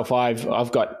myself,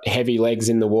 I've got heavy legs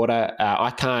in the water.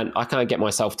 I can't get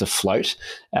myself to float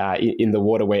in the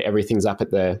water where everything's up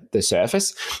at the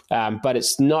surface. But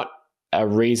it's not a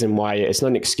reason why, it's not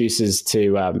an excuse as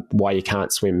to why you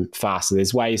can't swim faster.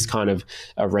 There's ways kind of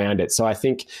around it. So I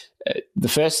think the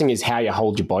first thing is how you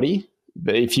hold your body.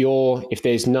 But if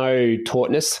there's no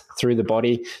tautness through the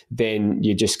body, then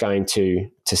you're just going to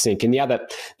sink. And the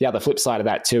other flip side of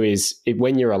that too is,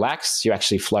 when you're relaxed, you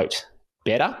actually float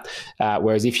better.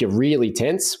 Whereas if you're really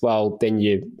tense, well, then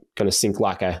you're going to sink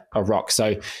like a rock.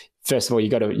 So first of all,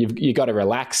 you've got to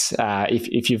relax.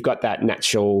 If you've got that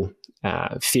natural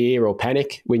fear or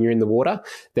panic when you're in the water,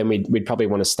 then we'd probably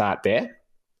want to start there,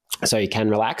 so you can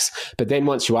relax. But then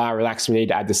once you are relaxed, we need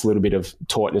to add this little bit of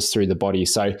tautness through the body.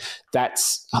 So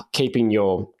that's keeping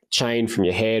your chain from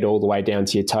your head all the way down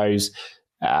to your toes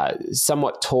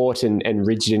somewhat taut and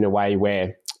rigid in a way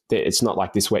where it's not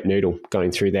like this wet noodle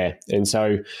going through there. And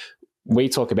so we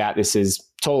talk about this as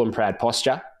tall and proud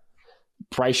posture.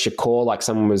 Brace your core like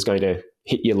someone was going to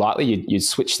hit you lightly. You'd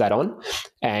switch that on.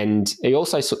 And you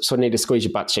also sort of need to squeeze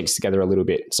your butt cheeks together a little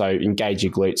bit. So engage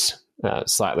your glutes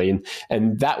slightly.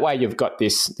 And that way you've got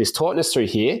this tautness through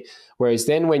here. Whereas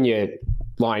then when you're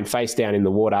lying face down in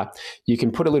the water, you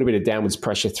can put a little bit of downwards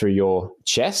pressure through your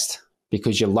chest,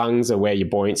 because your lungs are where your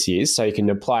buoyancy is. So you can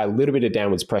apply a little bit of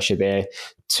downwards pressure there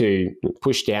to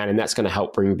push down, and that's going to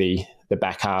help bring the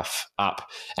back half up.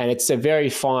 And it's a very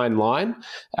fine line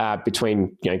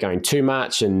between going too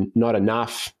much and not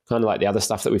enough, kind of like the other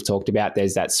stuff that we've talked about.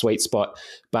 There's that sweet spot,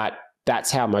 but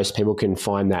that's how most people can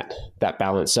find that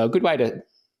balance. So a good way to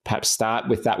perhaps start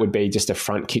with that would be just a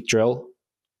front kick drill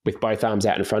with both arms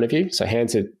out in front of you. So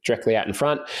hands are directly out in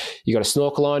front. You got a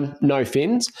snorkel on, no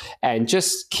fins, and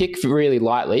just kick really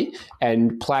lightly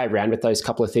and play around with those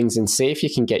couple of things and see if you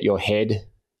can get your head,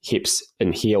 hips,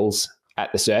 and heels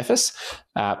at the surface,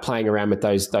 playing around with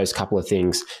those couple of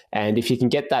things. And if you can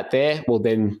get that there, well,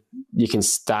 then you can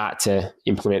start to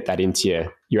implement that into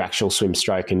your actual swim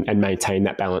stroke and maintain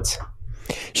that balance.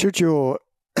 Should you're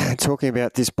talking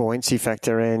about this buoyancy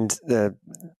factor and there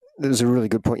was a really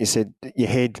good point you said, your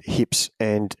head, hips,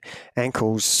 and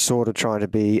ankles sort of trying to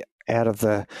be out of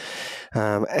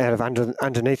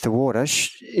underneath the water.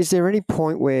 Is there any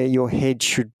point where your head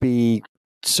should be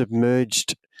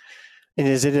submerged? And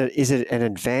is it an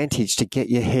advantage to get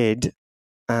your head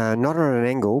not on an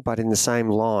angle, but in the same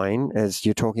line as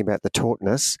you're talking about the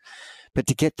tautness, but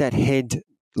to get that head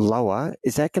lower?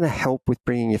 Is that going to help with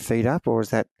bringing your feet up, or is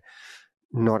that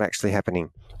not actually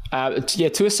happening?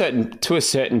 To a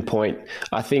certain point.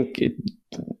 I think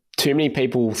too many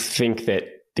people think that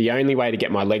the only way to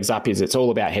get my legs up is it's all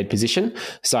about head position.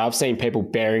 So I've seen people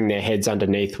burying their heads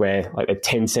underneath where like they're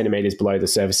 10 centimeters below the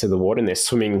surface of the water and they're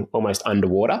swimming almost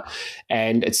underwater.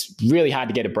 And it's really hard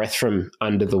to get a breath from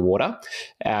under the water.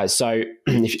 So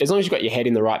as long as you've got your head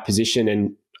in the right position,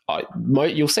 and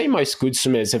you'll see most good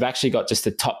swimmers have actually got just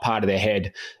the top part of their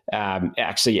head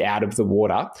actually out of the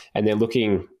water, and they're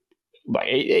looking like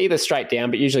either straight down,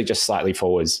 but usually just slightly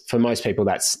forwards. For most people,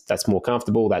 that's more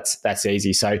comfortable. That's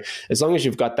easy. So as long as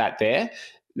you've got that there,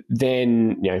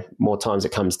 then more times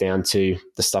it comes down to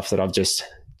the stuff that I've just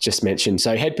mentioned.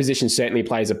 So head position certainly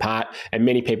plays a part, and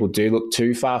many people do look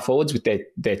too far forwards with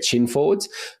their chin forwards.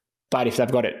 But if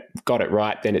they've got it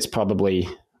right, then it's probably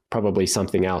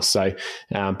something else. So,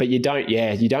 but you don't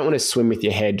want to swim with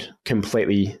your head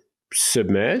completely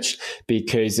submerged,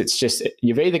 because it's just,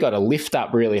 you've either got to lift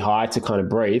up really high to kind of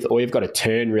breathe, or you've got to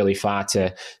turn really far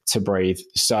to breathe.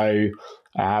 So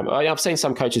I've seen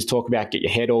some coaches talk about get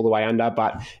your head all the way under,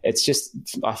 but it's just,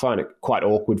 I find it quite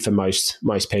awkward for most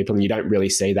people, and you don't really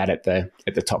see that at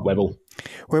the top level.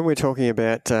 When we're talking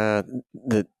about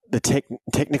the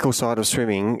technical side of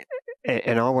swimming,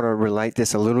 and I want to relate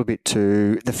this a little bit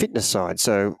to the fitness side.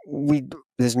 So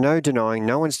there's no denying,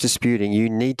 no one's disputing you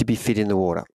need to be fit in the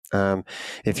water.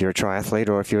 If you're a triathlete,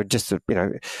 or if you're just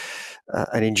an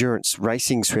endurance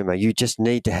racing swimmer, you just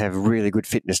need to have really good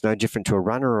fitness, no different to a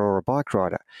runner or a bike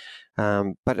rider.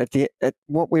 But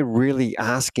what we're really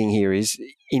asking here is,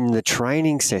 in the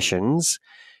training sessions,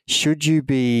 should you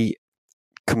be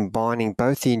combining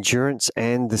both the endurance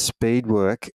and the speed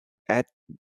work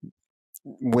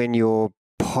when you're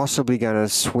possibly going to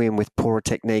swim with poorer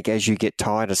technique as you get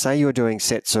tighter? Say you're doing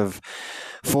sets of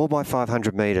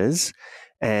 4x500 meters,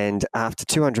 and after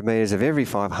 200 meters of every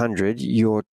 500,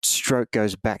 your stroke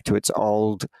goes back to its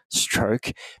old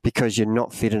stroke because you're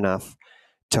not fit enough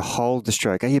to hold the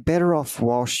stroke. Are you better off,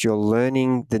 whilst you're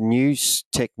learning the new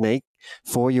technique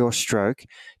for your stroke,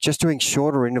 just doing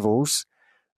shorter intervals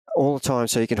all the time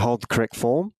so you can hold the correct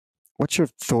form? What's your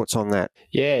thoughts on that?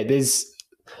 Yeah,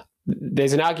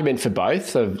 there's an argument for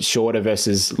both, of shorter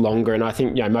versus longer, and I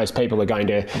think most people are going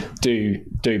to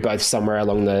do both somewhere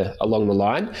along the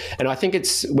line. And I think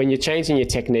it's when you're changing your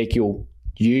technique, you'll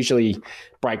usually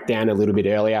break down a little bit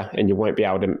earlier, and you won't be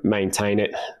able to maintain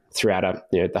it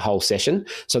throughout the whole session.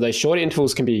 So those short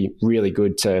intervals can be really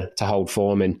good to hold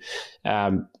form, and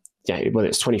whether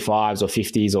it's 25s or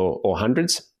 50s or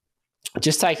 100s,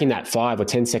 just taking that 5 or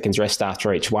 10 seconds rest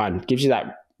after each one gives you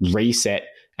that reset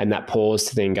and that pause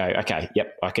to then go, okay,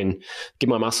 yep, I can give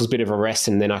my muscles a bit of a rest,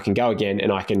 and then I can go again,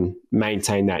 and I can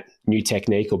maintain that new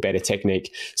technique or better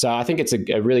technique. So I think it's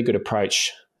a really good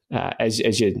approach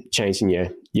as you're changing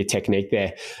your technique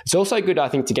there. It's also good, I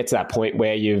think, to get to that point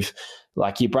where you're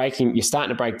starting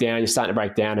to break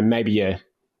down, and maybe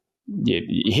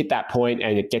you hit that point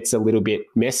and it gets a little bit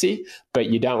messy, but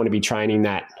you don't want to be training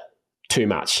that too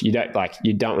much. You don't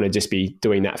want to just be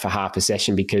doing that for half a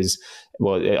session, because,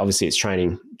 well, obviously it's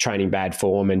training bad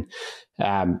form, and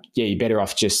you're better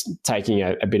off just taking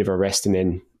a bit of a rest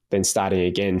and then starting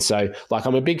again. So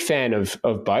I'm a big fan of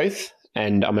both,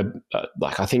 and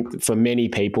I think for many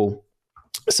people,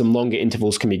 some longer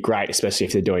intervals can be great, especially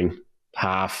if they're doing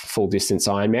half full distance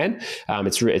Ironman.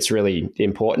 It's really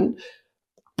important.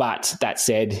 But that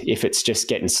said, if it's just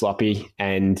getting sloppy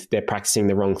and they're practicing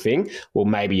the wrong thing, well,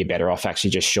 maybe you're better off actually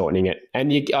just shortening it.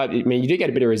 And you do get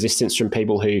a bit of resistance from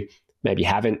people who maybe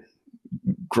haven't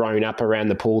grown up around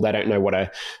the pool. They don't know what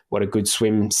a good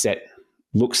swim set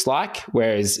looks like.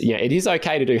 Whereas, it is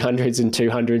okay to do 100s and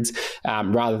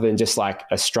 200s rather than just like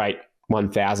a straight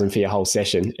 1,000 for your whole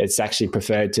session. It's actually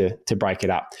preferred to break it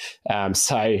up. I'm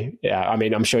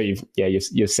sure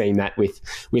you've seen that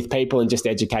with people, and just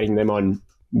educating them on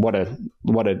what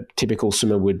a typical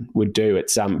swimmer would do.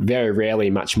 It's very rarely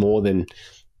much more than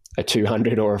a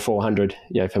 200 or a 400,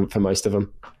 for most of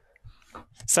them.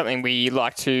 Something we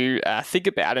like to think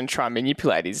about and try and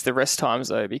manipulate is the rest times,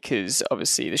 though, because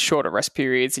obviously the shorter rest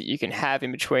periods that you can have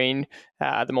in between,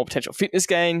 the more potential fitness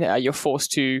gain you're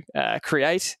forced to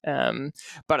create.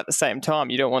 But at the same time,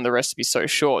 you don't want the rest to be so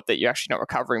short that you're actually not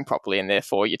recovering properly, and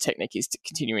therefore your technique is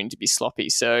continuing to be sloppy.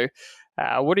 So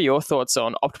what are your thoughts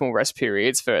on optimal rest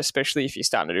periods for, especially if you're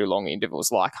starting to do long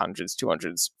intervals like 100s,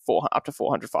 200s, up to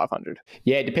 400, 500?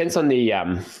 Yeah, it depends on the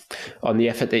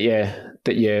effort that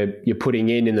you're putting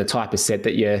in the type of set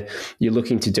that you're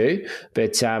looking to do.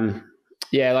 But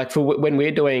like for when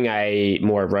we're doing a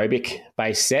more aerobic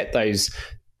based set, those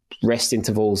rest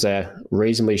intervals are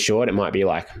reasonably short. It might be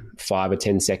like 5 or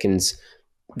 10 seconds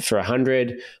for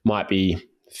 100, might be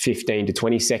 15 to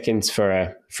 20 seconds for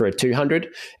a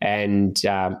 200, and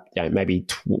maybe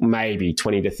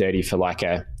 20 to 30 for like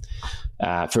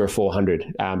for a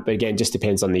 400. But again, just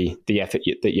depends on the effort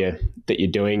that you're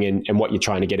doing and what you're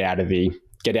trying to get out of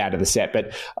the set.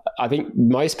 But I think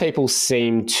most people I'd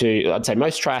say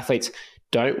most triathletes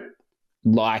don't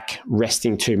like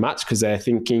resting too much because their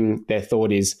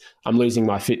thought is, I'm losing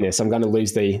my fitness, I'm going to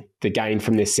lose the gain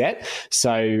from this set.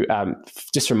 So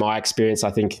just from my experience,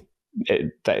 I think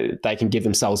they can give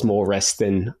themselves more rest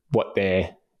than what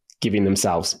they're giving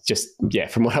themselves. Just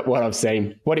from what I've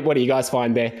seen. What do you guys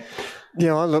find there?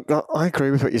 Yeah, look, I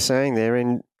agree with what you're saying there,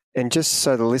 and just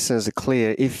so the listeners are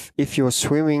clear, if you're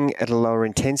swimming at a lower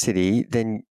intensity,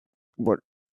 then what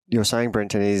you're saying,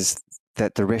 Brenton, is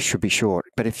that the rest should be short.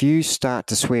 But if you start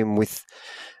to swim with,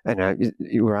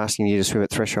 you were asking you to swim at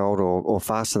threshold or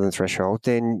faster than threshold,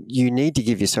 then you need to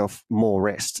give yourself more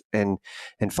rest. And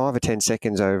 5 or 10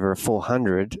 seconds over a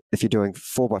 400, if you're doing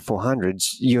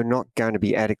 4x400s, you're not going to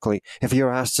be adequately, if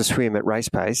you're asked to swim at race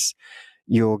pace,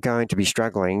 you're going to be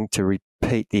struggling to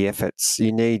repeat the efforts.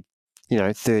 You need,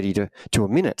 30 to a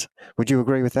minute. Would you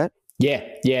agree with that?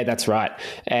 Yeah, that's right.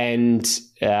 And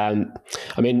I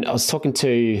was talking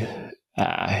to,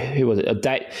 who was it?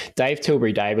 Dave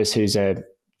Tilbury Davis, who's a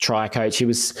tri coach.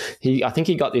 I think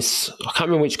he got this, I can't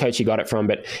remember which coach he got it from,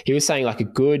 but he was saying like a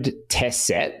good test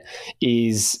set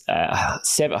is 7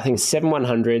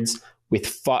 100s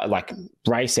with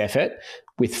race effort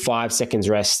with 5 seconds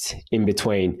rest in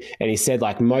between. And he said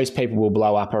like most people will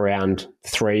blow up around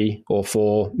 3 or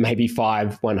 4, maybe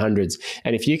 5 100s.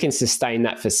 And if you can sustain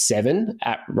that for 7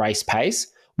 at race pace,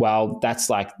 well,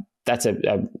 that's a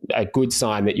good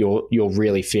sign that you're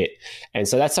really fit. And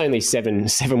so that's only 7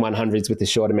 100s with a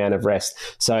short amount of rest.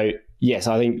 So yes,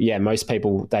 I think most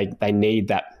people they need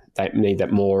that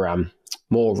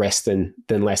more rest than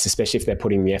less, especially if they're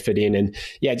putting the effort in. And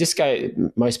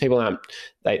most people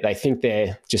they think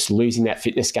they're just losing that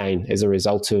fitness gain as a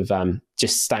result of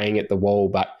just staying at the wall.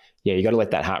 But you got to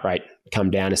let that heart rate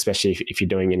come down, especially if you're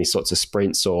doing any sorts of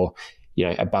sprints or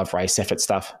above race effort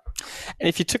stuff. And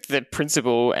if you took the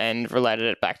principle and related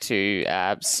it back to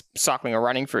cycling or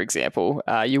running, for example,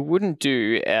 you wouldn't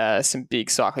do some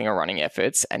big cycling or running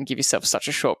efforts and give yourself such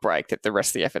a short break that the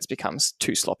rest of the efforts becomes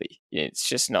too sloppy. It's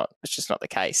just not the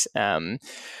case.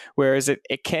 Whereas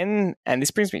it can, and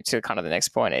this brings me to kind of the next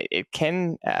point, it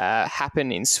can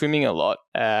happen in swimming a lot.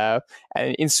 And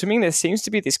in swimming, there seems to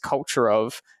be this culture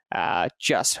of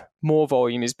just more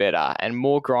volume is better and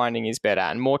more grinding is better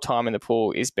and more time in the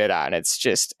pool is better. And it's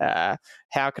just,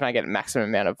 how can I get maximum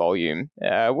amount of volume?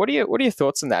 What are your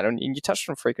thoughts on that? And you touched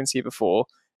on frequency before,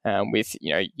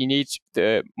 you need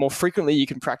the more frequently you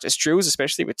can practice drills,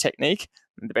 especially with technique,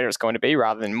 the better it's going to be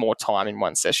rather than more time in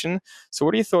one session. So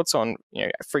what are your thoughts on,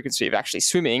 frequency of actually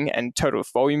swimming and total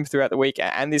volume throughout the week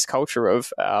and this culture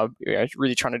of,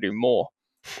 really trying to do more?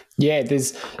 Yeah,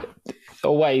 there's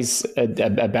always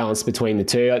a balance between the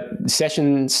two.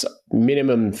 Sessions,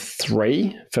 minimum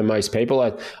 3 for most people.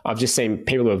 I've just seen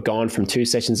people who have gone from 2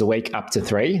 sessions a week up to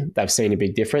 3. They've seen a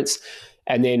big difference.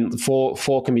 And then 4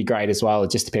 can be great as well. It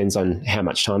just depends on how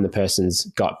much time the person's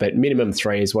got. But minimum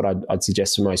 3 is what I'd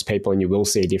suggest for most people, and you will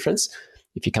see a difference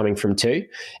if you're coming from 2.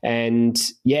 And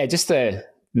just the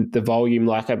volume,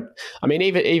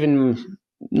 even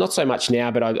not so much now,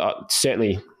 but I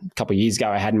certainly a couple of years ago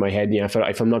I had in my head,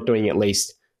 if I'm not doing at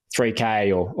least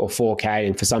 3K or 4K,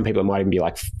 and for some people it might even be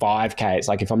like 5K. It's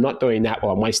like, if I'm not doing that,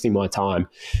 well, I'm wasting my time.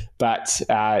 But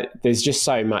there's just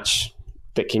so much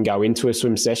that can go into a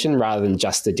swim session rather than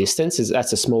just the distance.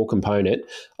 That's a small component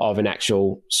of an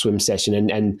actual swim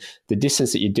session. And the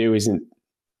distance that you do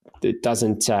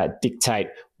doesn't dictate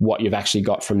what you've actually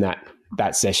got from that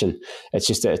that session.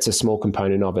 It's a small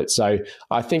component of it. So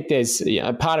I think there's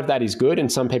part of that is good,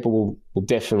 and some people will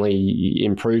definitely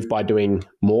improve by doing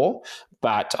more.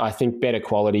 But I think better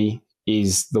quality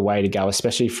is the way to go,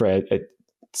 especially for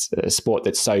a sport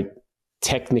that's so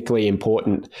technically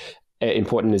important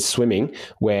as swimming,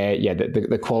 where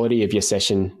the quality of your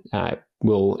session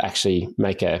will actually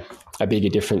make a bigger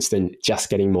difference than just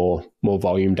getting more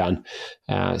volume done.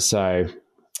 So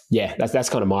that's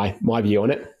kind of my view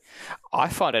on it. I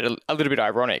find it a little bit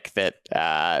ironic that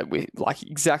with like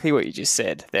exactly what you just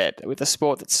said, that with a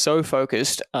sport that's so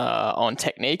focused on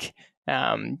technique,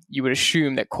 you would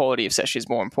assume that quality of session is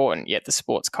more important, yet the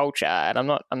sports culture, and I'm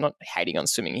not hating on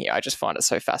swimming here, I just find it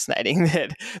so fascinating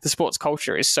that the sports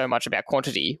culture is so much about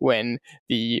quantity when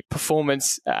the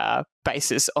performance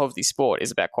basis of the sport is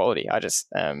about quality. I just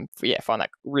find that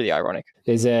really ironic.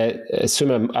 There's a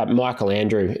swimmer, Michael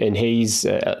Andrew, and he's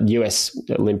a US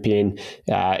Olympian.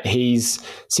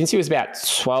 Since he was about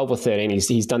 12 or 13,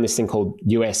 he's done this thing called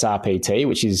USRPT,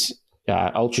 which is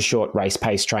ultra short race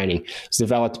pace training. It was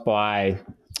developed by,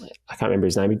 I can't remember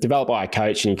his name, developed by a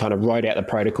coach, and he kind of wrote out the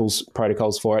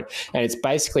protocols for it. And it's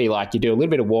basically like you do a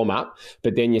little bit of warm up,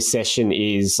 but then your session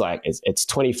is like, it's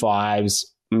 25s,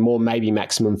 more maybe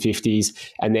maximum 50s,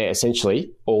 and they're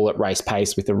essentially all at race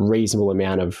pace with a reasonable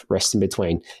amount of rest in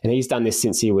between. And he's done this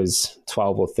since he was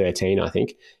 12 or 13, I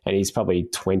think, and he's probably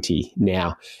 20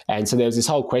 now. And so there was this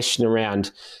whole question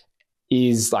around,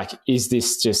 is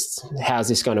this just, how's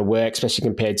this going to work, especially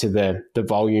compared to the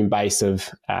volume base of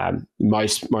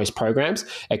most programs?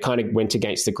 It kind of went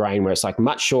against the grain, where it's like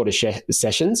much shorter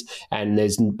sessions, and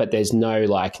there's no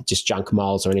like just junk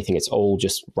miles or anything. It's all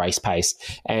just race pace.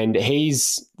 And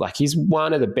he's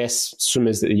one of the best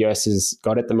swimmers that the US has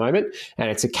got at the moment, and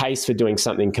it's a case for doing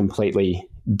something completely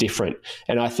different.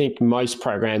 And I think most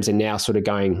programs are now sort of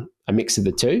going a mix of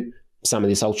the two. Some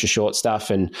of this ultra short stuff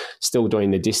and still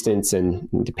doing the distance, and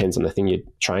it depends on the thing you're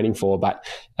training for. But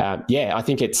I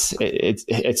think it's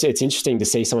interesting to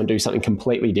see someone do something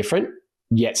completely different,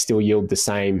 yet still yield the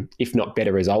same, if not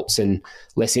better results, and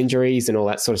less injuries and all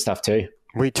that sort of stuff too.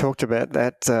 We talked about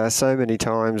that so many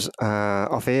times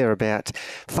off air about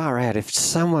far out. If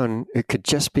someone who could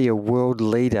just be a world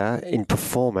leader in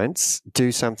performance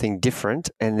do something different,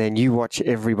 and then you watch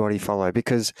everybody follow,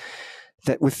 because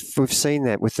that we've seen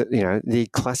that with the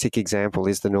classic example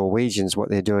is the Norwegians. What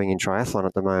they're doing in triathlon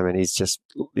at the moment is just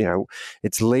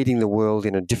it's leading the world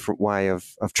in a different way of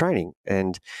training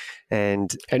and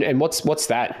what's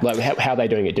that like? How are they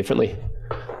doing it differently?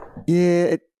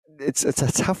 Yeah, it's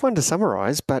a tough one to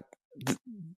summarize, but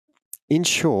in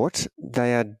short,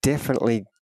 they are definitely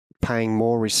paying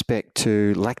more respect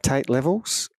to lactate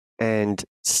levels and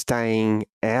staying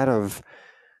out of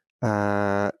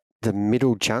the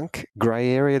middle chunk,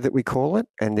 grey area that we call it,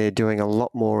 and they're doing a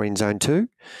lot more in zone 2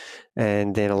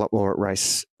 and then a lot more at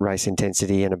race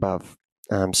intensity and above.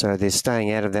 So they're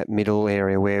staying out of that middle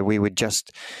area where we would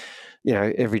just,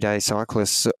 everyday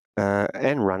cyclists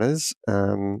and runners,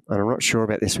 and I'm not sure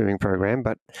about their swimming program,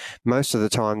 but most of the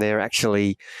time they're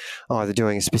actually either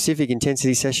doing a specific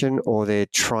intensity session or they're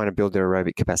trying to build their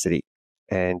aerobic capacity.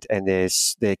 And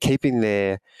they're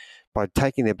keeping by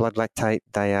taking their blood lactate,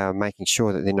 they are making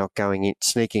sure that they're not going in,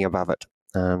 sneaking above it.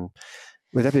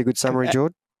 Would that be a good summary,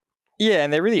 Jord? Yeah,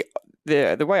 and they're really,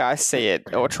 the way I see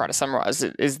it, or try to summarize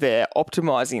it, is they're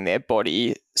optimizing their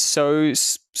body so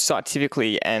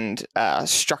scientifically and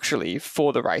structurally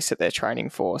for the race that they're training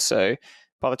for. So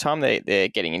by the time they're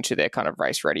getting into their kind of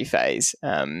race ready phase,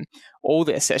 all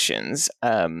their sessions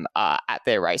are at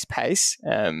their race pace.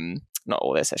 Not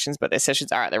all their sessions, but their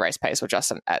sessions are at their race pace or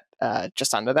just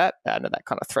under that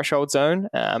kind of threshold zone.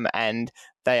 And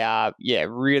they are,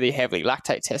 really heavily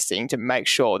lactate testing to make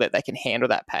sure that they can handle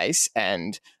that pace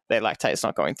and their lactate is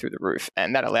not going through the roof.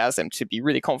 And that allows them to be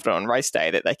really confident on race day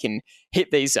that they can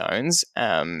hit these zones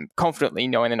confidently,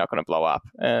 knowing they're not going to blow up.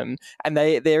 And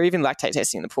they're even lactate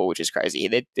testing in the pool, which is crazy.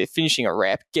 They're finishing a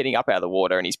rep, getting up out of the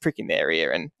water, and he's pricking their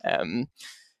ear, and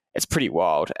it's pretty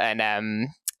wild.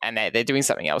 And they're doing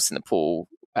something else in the pool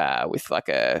with like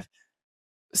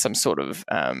some sort of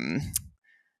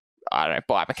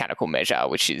biomechanical measure,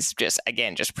 which is just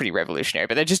pretty revolutionary.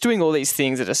 But they're just doing all these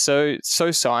things that are so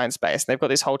science based. They've got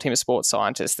this whole team of sports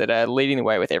scientists that are leading the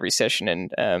way with every session,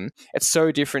 and it's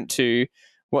so different to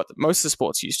what most of the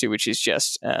sports used to, which is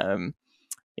just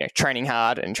training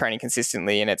hard and training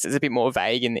consistently, and it's a bit more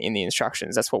vague in the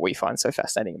instructions. That's what we find so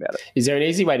fascinating about it. Is there an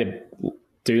easy way to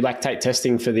do lactate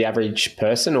testing for the average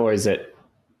person, or is it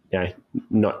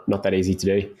not that easy to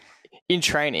do? in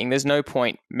training, there's no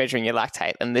point measuring your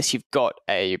lactate unless you've got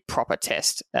a proper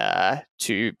test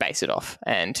to base it off.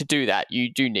 And to do that,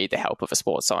 you do need the help of a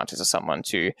sports scientist or someone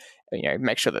to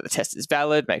make sure that the test is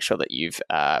valid, make sure that you've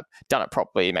done it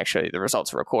properly, make sure the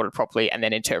results are recorded properly, and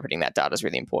then interpreting that data is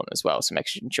really important as well. So make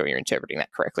sure you're interpreting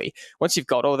that correctly. Once you've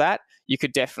got all that, you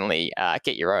could definitely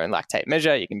get your own lactate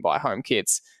measure. You can buy home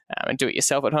kits and do it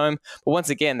yourself at home. But once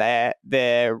again,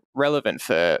 they're relevant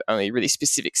for only really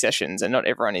specific sessions, and not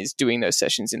everyone is doing those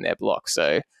sessions in their block.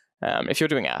 So if you're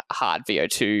doing a hard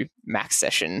VO2 max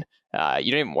session,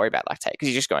 you don't even worry about lactate because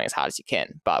you're just going as hard as you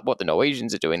can. But what the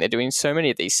Norwegians are doing, they're doing so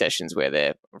many of these sessions where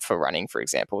they're, for running, for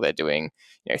example, they're doing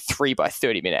 3 by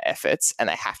 30-minute efforts, and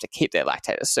they have to keep their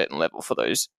lactate at a certain level for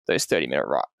those 30-minute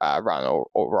run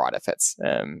or ride efforts.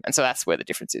 And so that's where the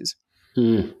difference is.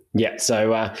 Yeah.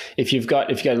 So if you've got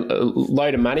a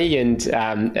load of money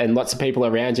and lots of people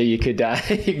around you, you could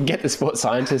you can get the sports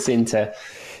scientists in to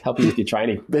help you with your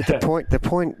training. But the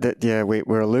point that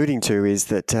we're alluding to is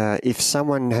that if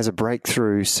someone has a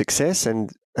breakthrough success,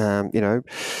 and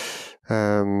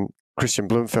Christian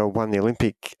Blumfeld won the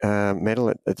Olympic medal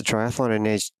at the triathlon,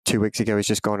 and 2 weeks ago he's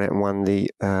just gone out and won the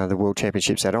World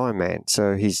Championships at Ironman.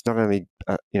 So he's not only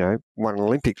won an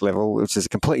Olympic level, which is a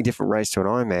completely different race to an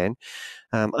Ironman,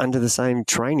 under the same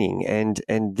training, and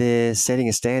they're setting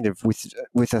a standard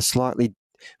with a slightly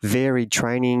varied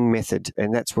training method.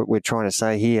 And that's what we're trying to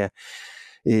say here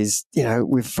is,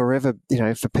 we've forever,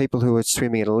 for people who are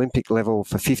swimming at Olympic level,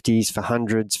 for 50s, for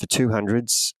 100s, for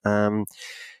 200s,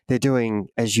 they're doing,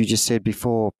 as you just said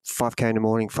before, 5K in the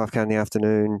morning, 5K in the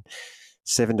afternoon,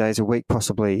 7 days a week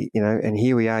possibly, and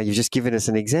here we are. You've just given us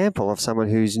an example of someone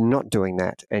who's not doing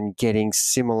that and getting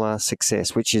similar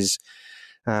success, which is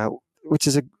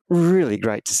really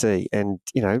great to see. And,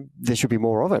 there should be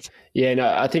more of it. Yeah, no,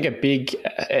 I think a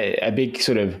big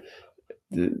sort of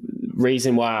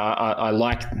reason why I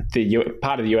like the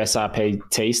part of the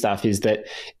USRPT stuff is that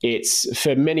it's,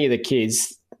 for many of the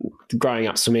kids growing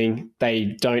up swimming,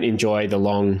 they don't enjoy the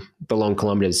long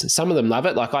kilometers. Some of them love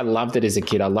it. Like, I loved it as a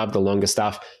kid. I loved the longer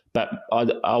stuff, but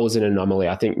I was an anomaly.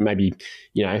 I think maybe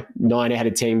 9 out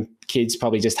of 10 kids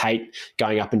probably just hate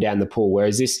going up and down the pool.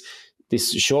 Whereas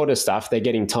this shorter stuff, they're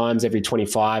getting times every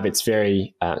 25. It's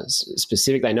very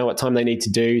specific. They know what time they need to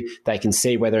do. They can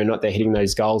see whether or not they're hitting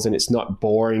those goals, and it's not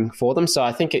boring for them. So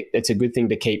I think it's a good thing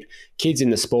to keep kids in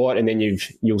the sport, and then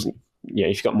you'll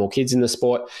if you've got more kids in the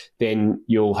sport, then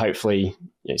you'll hopefully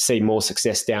see more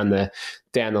success down the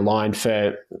line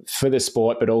for the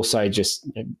sport, but also just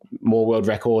more world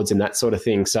records and that sort of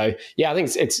thing. So yeah, I think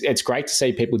it's great to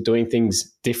see people doing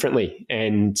things differently,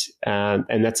 and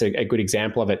that's a good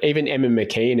example of it. Even Emma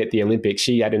McKeon at the Olympics,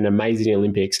 she had an amazing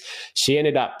Olympics. She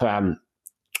ended up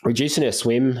reducing her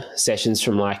swim sessions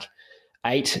from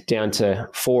 8 down to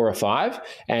 4 or 5,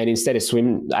 and instead of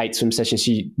 8 swim sessions,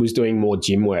 she was doing more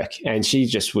gym work, and she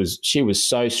was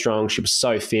so strong, she was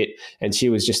so fit, and she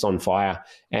was just on fire,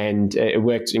 and it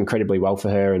worked incredibly well for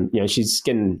her. And she's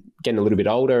getting a little bit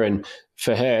older, and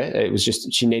for her it was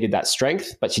just, she needed that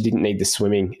strength, but she didn't need the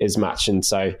swimming as much. And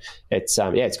so it's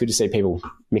good to see people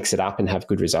mix it up and have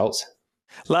good results.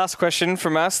 Last question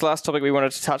from us, last topic we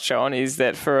wanted to touch on is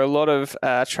that for a lot of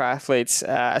triathletes,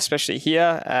 especially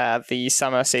here, the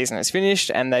summer season is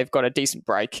finished and they've got a decent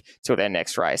break till their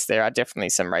next race. There are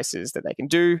definitely some races that they can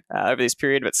do over this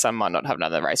period, but some might not have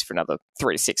another race for another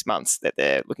 3 to 6 months that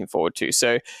they're looking forward to.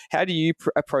 So how do you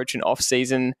approach an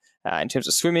off-season in terms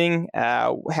of swimming?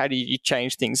 How do you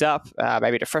change things up,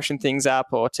 maybe to freshen things up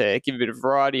or to give a bit of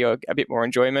variety or a bit more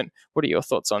enjoyment? What are your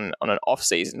thoughts on an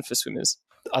off-season for swimmers?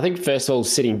 I think first of all,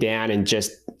 sitting down and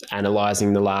just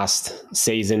analysing the last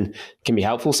season can be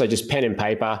helpful. So just pen and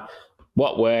paper,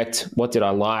 what worked, what did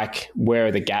I like, where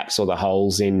are the gaps or the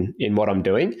holes in what I'm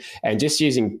doing, and just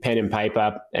using pen and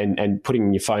paper and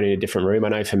putting your phone in a different room. I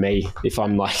know for me, if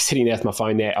I'm sitting there with my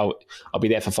phone there, I'll be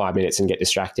there for 5 minutes and get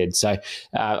distracted. So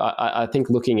I think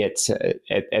looking at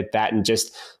that and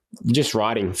just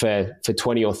writing for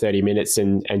 20 or 30 minutes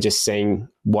and just seeing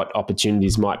what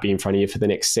opportunities might be in front of you for the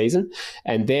next season.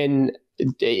 And then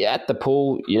at the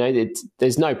pool,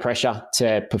 there's no pressure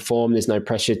to perform. There's no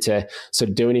pressure to sort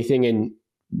of do anything. And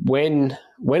when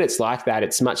it's like that,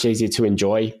 it's much easier to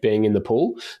enjoy being in the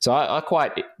pool. So I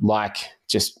quite like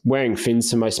just wearing fins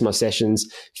for most of my sessions,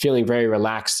 feeling very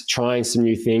relaxed, trying some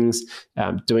new things,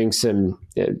 doing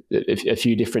a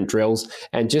few different drills,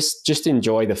 and just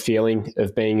enjoy the feeling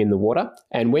of being in the water.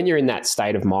 And when you're in that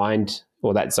state of mind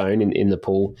or that zone in the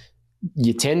pool,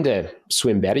 you tend to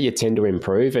swim better, you tend to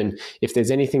improve. And if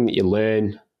there's anything that you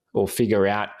learn or figure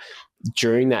out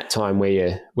during that time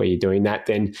where you're doing that,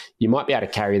 then you might be able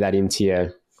to carry that into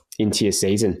into your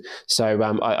season.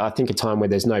 So I think a time where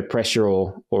there's no pressure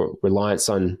or reliance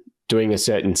on doing a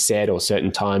certain set or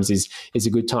certain times is a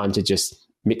good time to just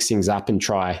mix things up and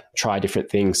try different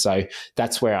things. So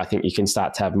that's where I think you can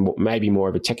start to have maybe more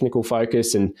of a technical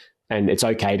focus, and it's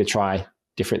okay to try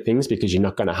different things because you're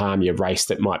not going to harm your race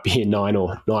that might be in 9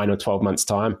 or 12 months'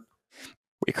 time.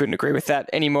 We couldn't agree with that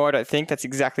anymore. I don't think that's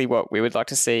exactly what we would like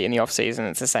to see in the off season.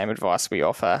 It's the same advice we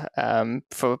offer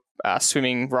for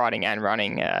swimming, riding, and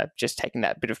running. Just taking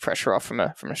that bit of pressure off from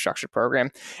a structured program.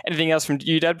 Anything else from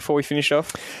you, Dad, before we finish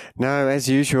off? No, as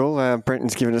usual,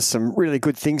 Brenton's given us some really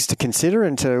good things to consider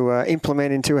and to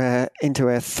implement into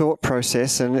our thought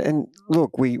process. And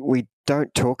look, we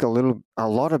don't talk a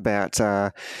lot about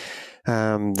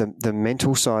the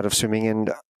mental side of swimming.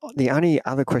 And the only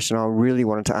other question I really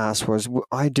wanted to ask was,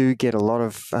 I do get a lot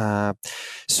of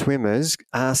swimmers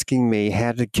asking me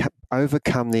how to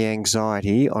overcome the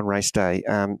anxiety on race day.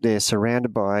 They're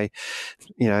surrounded by,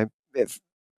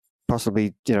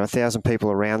 possibly 1,000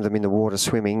 people around them in the water,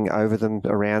 swimming over them,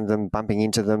 around them, bumping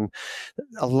into them.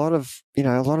 A lot of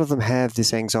them have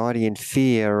this anxiety and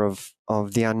fear of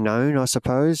the unknown, I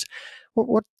suppose.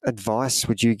 What advice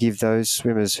would you give those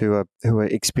swimmers who are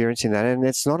experiencing that? And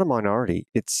it's not a minority.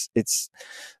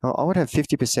 I would have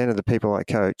 50% of the people I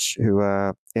coach who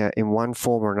are in one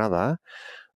form or another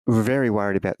very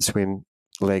worried about the swim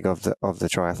leg of the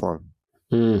triathlon.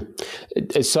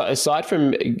 Aside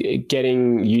from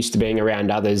getting used to being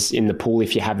around others in the pool,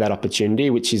 if you have that opportunity,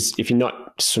 which is, if you're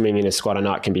not swimming in a squad, I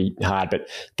know it can be hard, but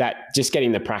that just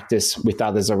getting the practice with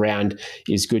others around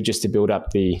is good just to build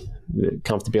up the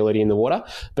comfortability in the water.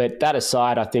 But that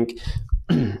aside, I think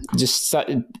just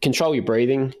control your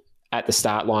breathing at the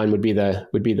start line would be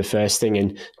the first thing,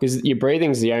 and because your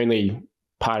breathing is the only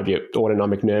part of your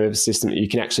autonomic nervous system that you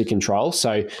can actually control.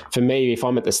 So for me, if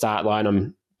I'm at the start line,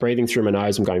 I'm breathing through my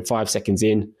nose, I'm going 5 seconds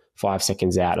in, 5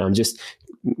 seconds out. And I'm just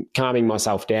calming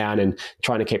myself down and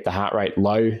trying to keep the heart rate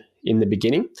low in the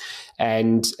beginning.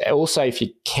 And also, if you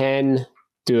can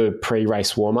do a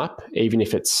pre-race warm-up, even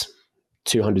if it's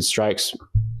 200 strokes,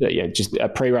 just a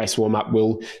pre-race warm-up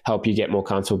will help you get more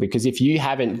comfortable. Because if you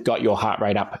haven't got your heart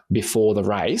rate up before the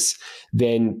race,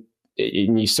 then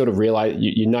you sort of realize,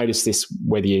 you notice this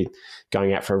whether you're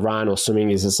going out for a run or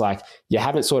swimming, is it's like you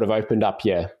haven't sort of opened up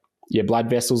your blood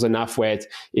vessels enough where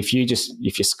if your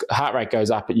heart rate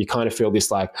goes up, you kind of feel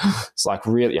this it's like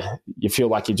really, you feel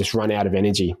like you just run out of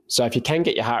energy. So if you can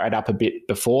get your heart rate up a bit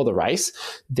before the race,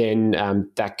 then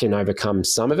that can overcome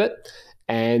some of it.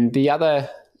 And the other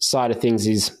side of things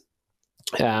is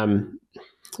don't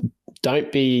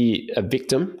be a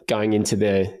victim going into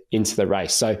the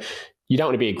race. So you don't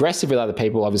want to be aggressive with other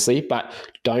people, obviously, but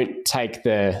don't take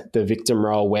the victim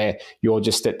role where you're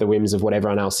just at the whims of what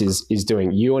everyone else is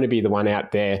doing. You want to be the one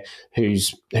out there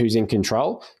who's in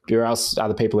control, or else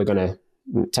other people are going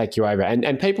to take you over.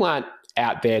 And people aren't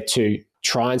out there to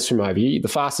try and swim over you. The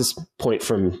fastest point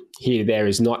from here to there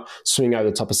is not swimming over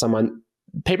the top of someone.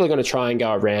 People are going to try and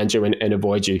go around you and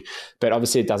avoid you, but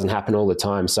obviously it doesn't happen all the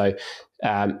time. So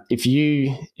if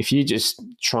you just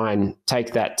try and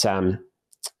take that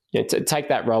to take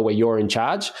that role where you're in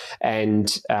charge and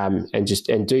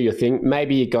do your thing.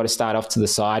 Maybe you got to start off to the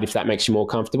side if that makes you more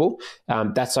comfortable.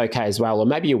 That's okay as well. Or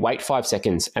maybe you wait 5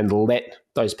 seconds and let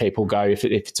those people go if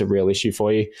it's a real issue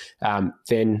for you.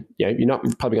 Then you're not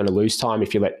probably going to lose time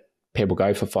if you let people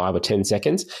go for 5 or 10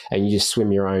 seconds and you just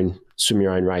swim your own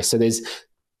race. So there's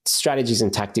strategies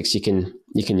and tactics you can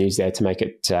use there to make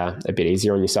it a bit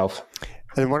easier on yourself.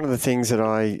 And one of the things that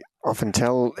I often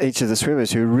tell each of the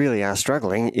swimmers who really are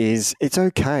struggling is it's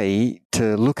okay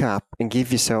to look up and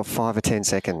give yourself 5 or 10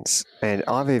 seconds. And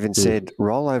I've even said,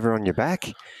 roll over on your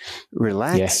back,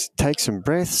 relax, take some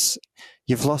breaths.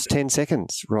 You've lost 10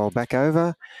 seconds, roll back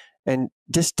over and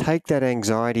just take that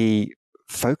anxiety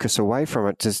focus away from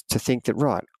it to think that,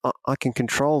 right, I can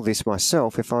control this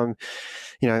myself. If I'm,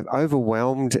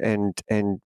 overwhelmed and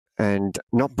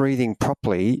not breathing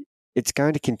properly, it's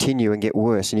going to continue and get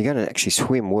worse, and you're going to actually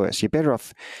swim worse. You're better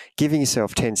off giving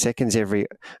yourself 10 seconds and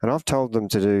I've told them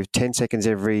to do 10 seconds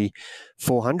every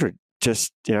 400.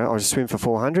 Just, I'll just swim for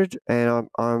 400 and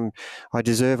I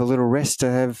deserve a little rest to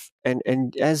have.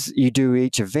 And as you do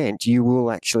each event, you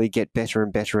will actually get better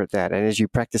and better at that. And as you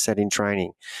practice that in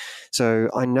training. So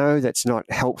I know that's not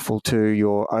helpful to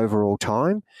your overall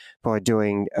time by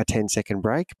doing a 10-second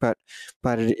break, but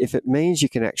if it means you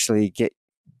can actually get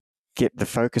the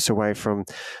focus away from,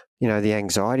 the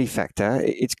anxiety factor,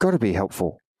 it's got to be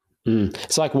helpful.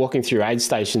 It's like walking through aid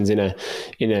stations in an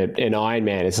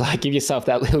Ironman. It's like give yourself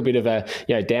that little bit of a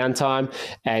downtime,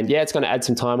 and it's going to add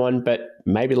some time on, but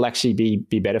maybe it'll actually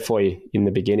be better for you in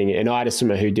the beginning. And I had a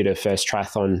swimmer who did her first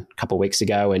triathlon a couple of weeks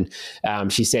ago, and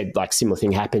she said like similar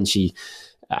thing happened. She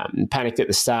panicked at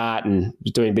the start and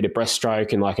was doing a bit of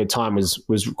breaststroke, and like her time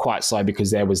was quite slow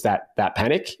because there was that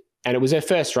panic. And it was her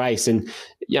first race. And,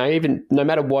 even no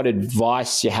matter what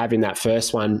advice you have in that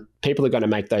first one, people are going to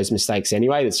make those mistakes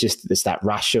anyway. It's that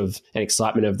rush of and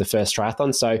excitement of the first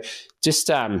triathlon. So just,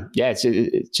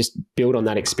 just build on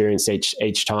that experience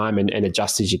each time and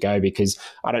adjust as you go, because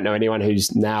I don't know anyone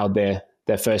who's nailed their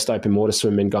first open water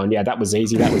swim and gone, that was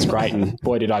easy, that was great, and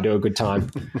boy, did I do a good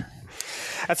time.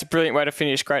 That's a brilliant way to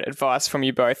finish. Great advice from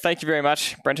you both. Thank you very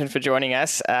much, Brenton, for joining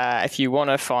us. If you want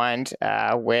to find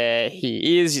where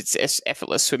he is, it's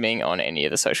Effortless Swimming on any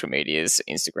of the social medias,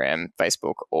 Instagram,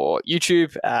 Facebook, or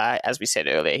YouTube. As we said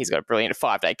earlier, he's got a brilliant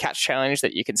 5-day catch challenge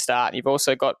that you can start. You've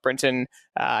also got, Brenton,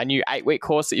 a new 8-week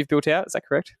course that you've built out. Is that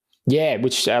correct? Yeah,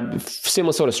 which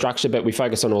similar sort of structure, but we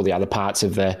focus on all the other parts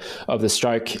of the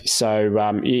stroke. So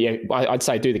I'd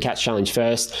say do the catch challenge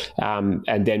first,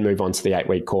 and then move on to the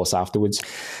 8-week course afterwards.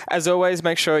 As always,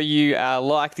 make sure you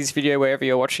like this video wherever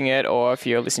you're watching it, or if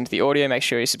you're listening to the audio, make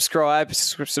sure you subscribe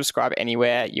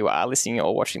anywhere you are listening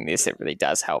or watching this. It really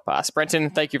does help us. Brenton,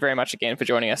 thank you very much again for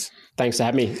joining us. Thanks for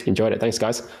having me. Enjoyed it. Thanks,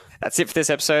 guys. That's it for this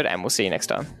episode, and we'll see you next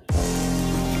time.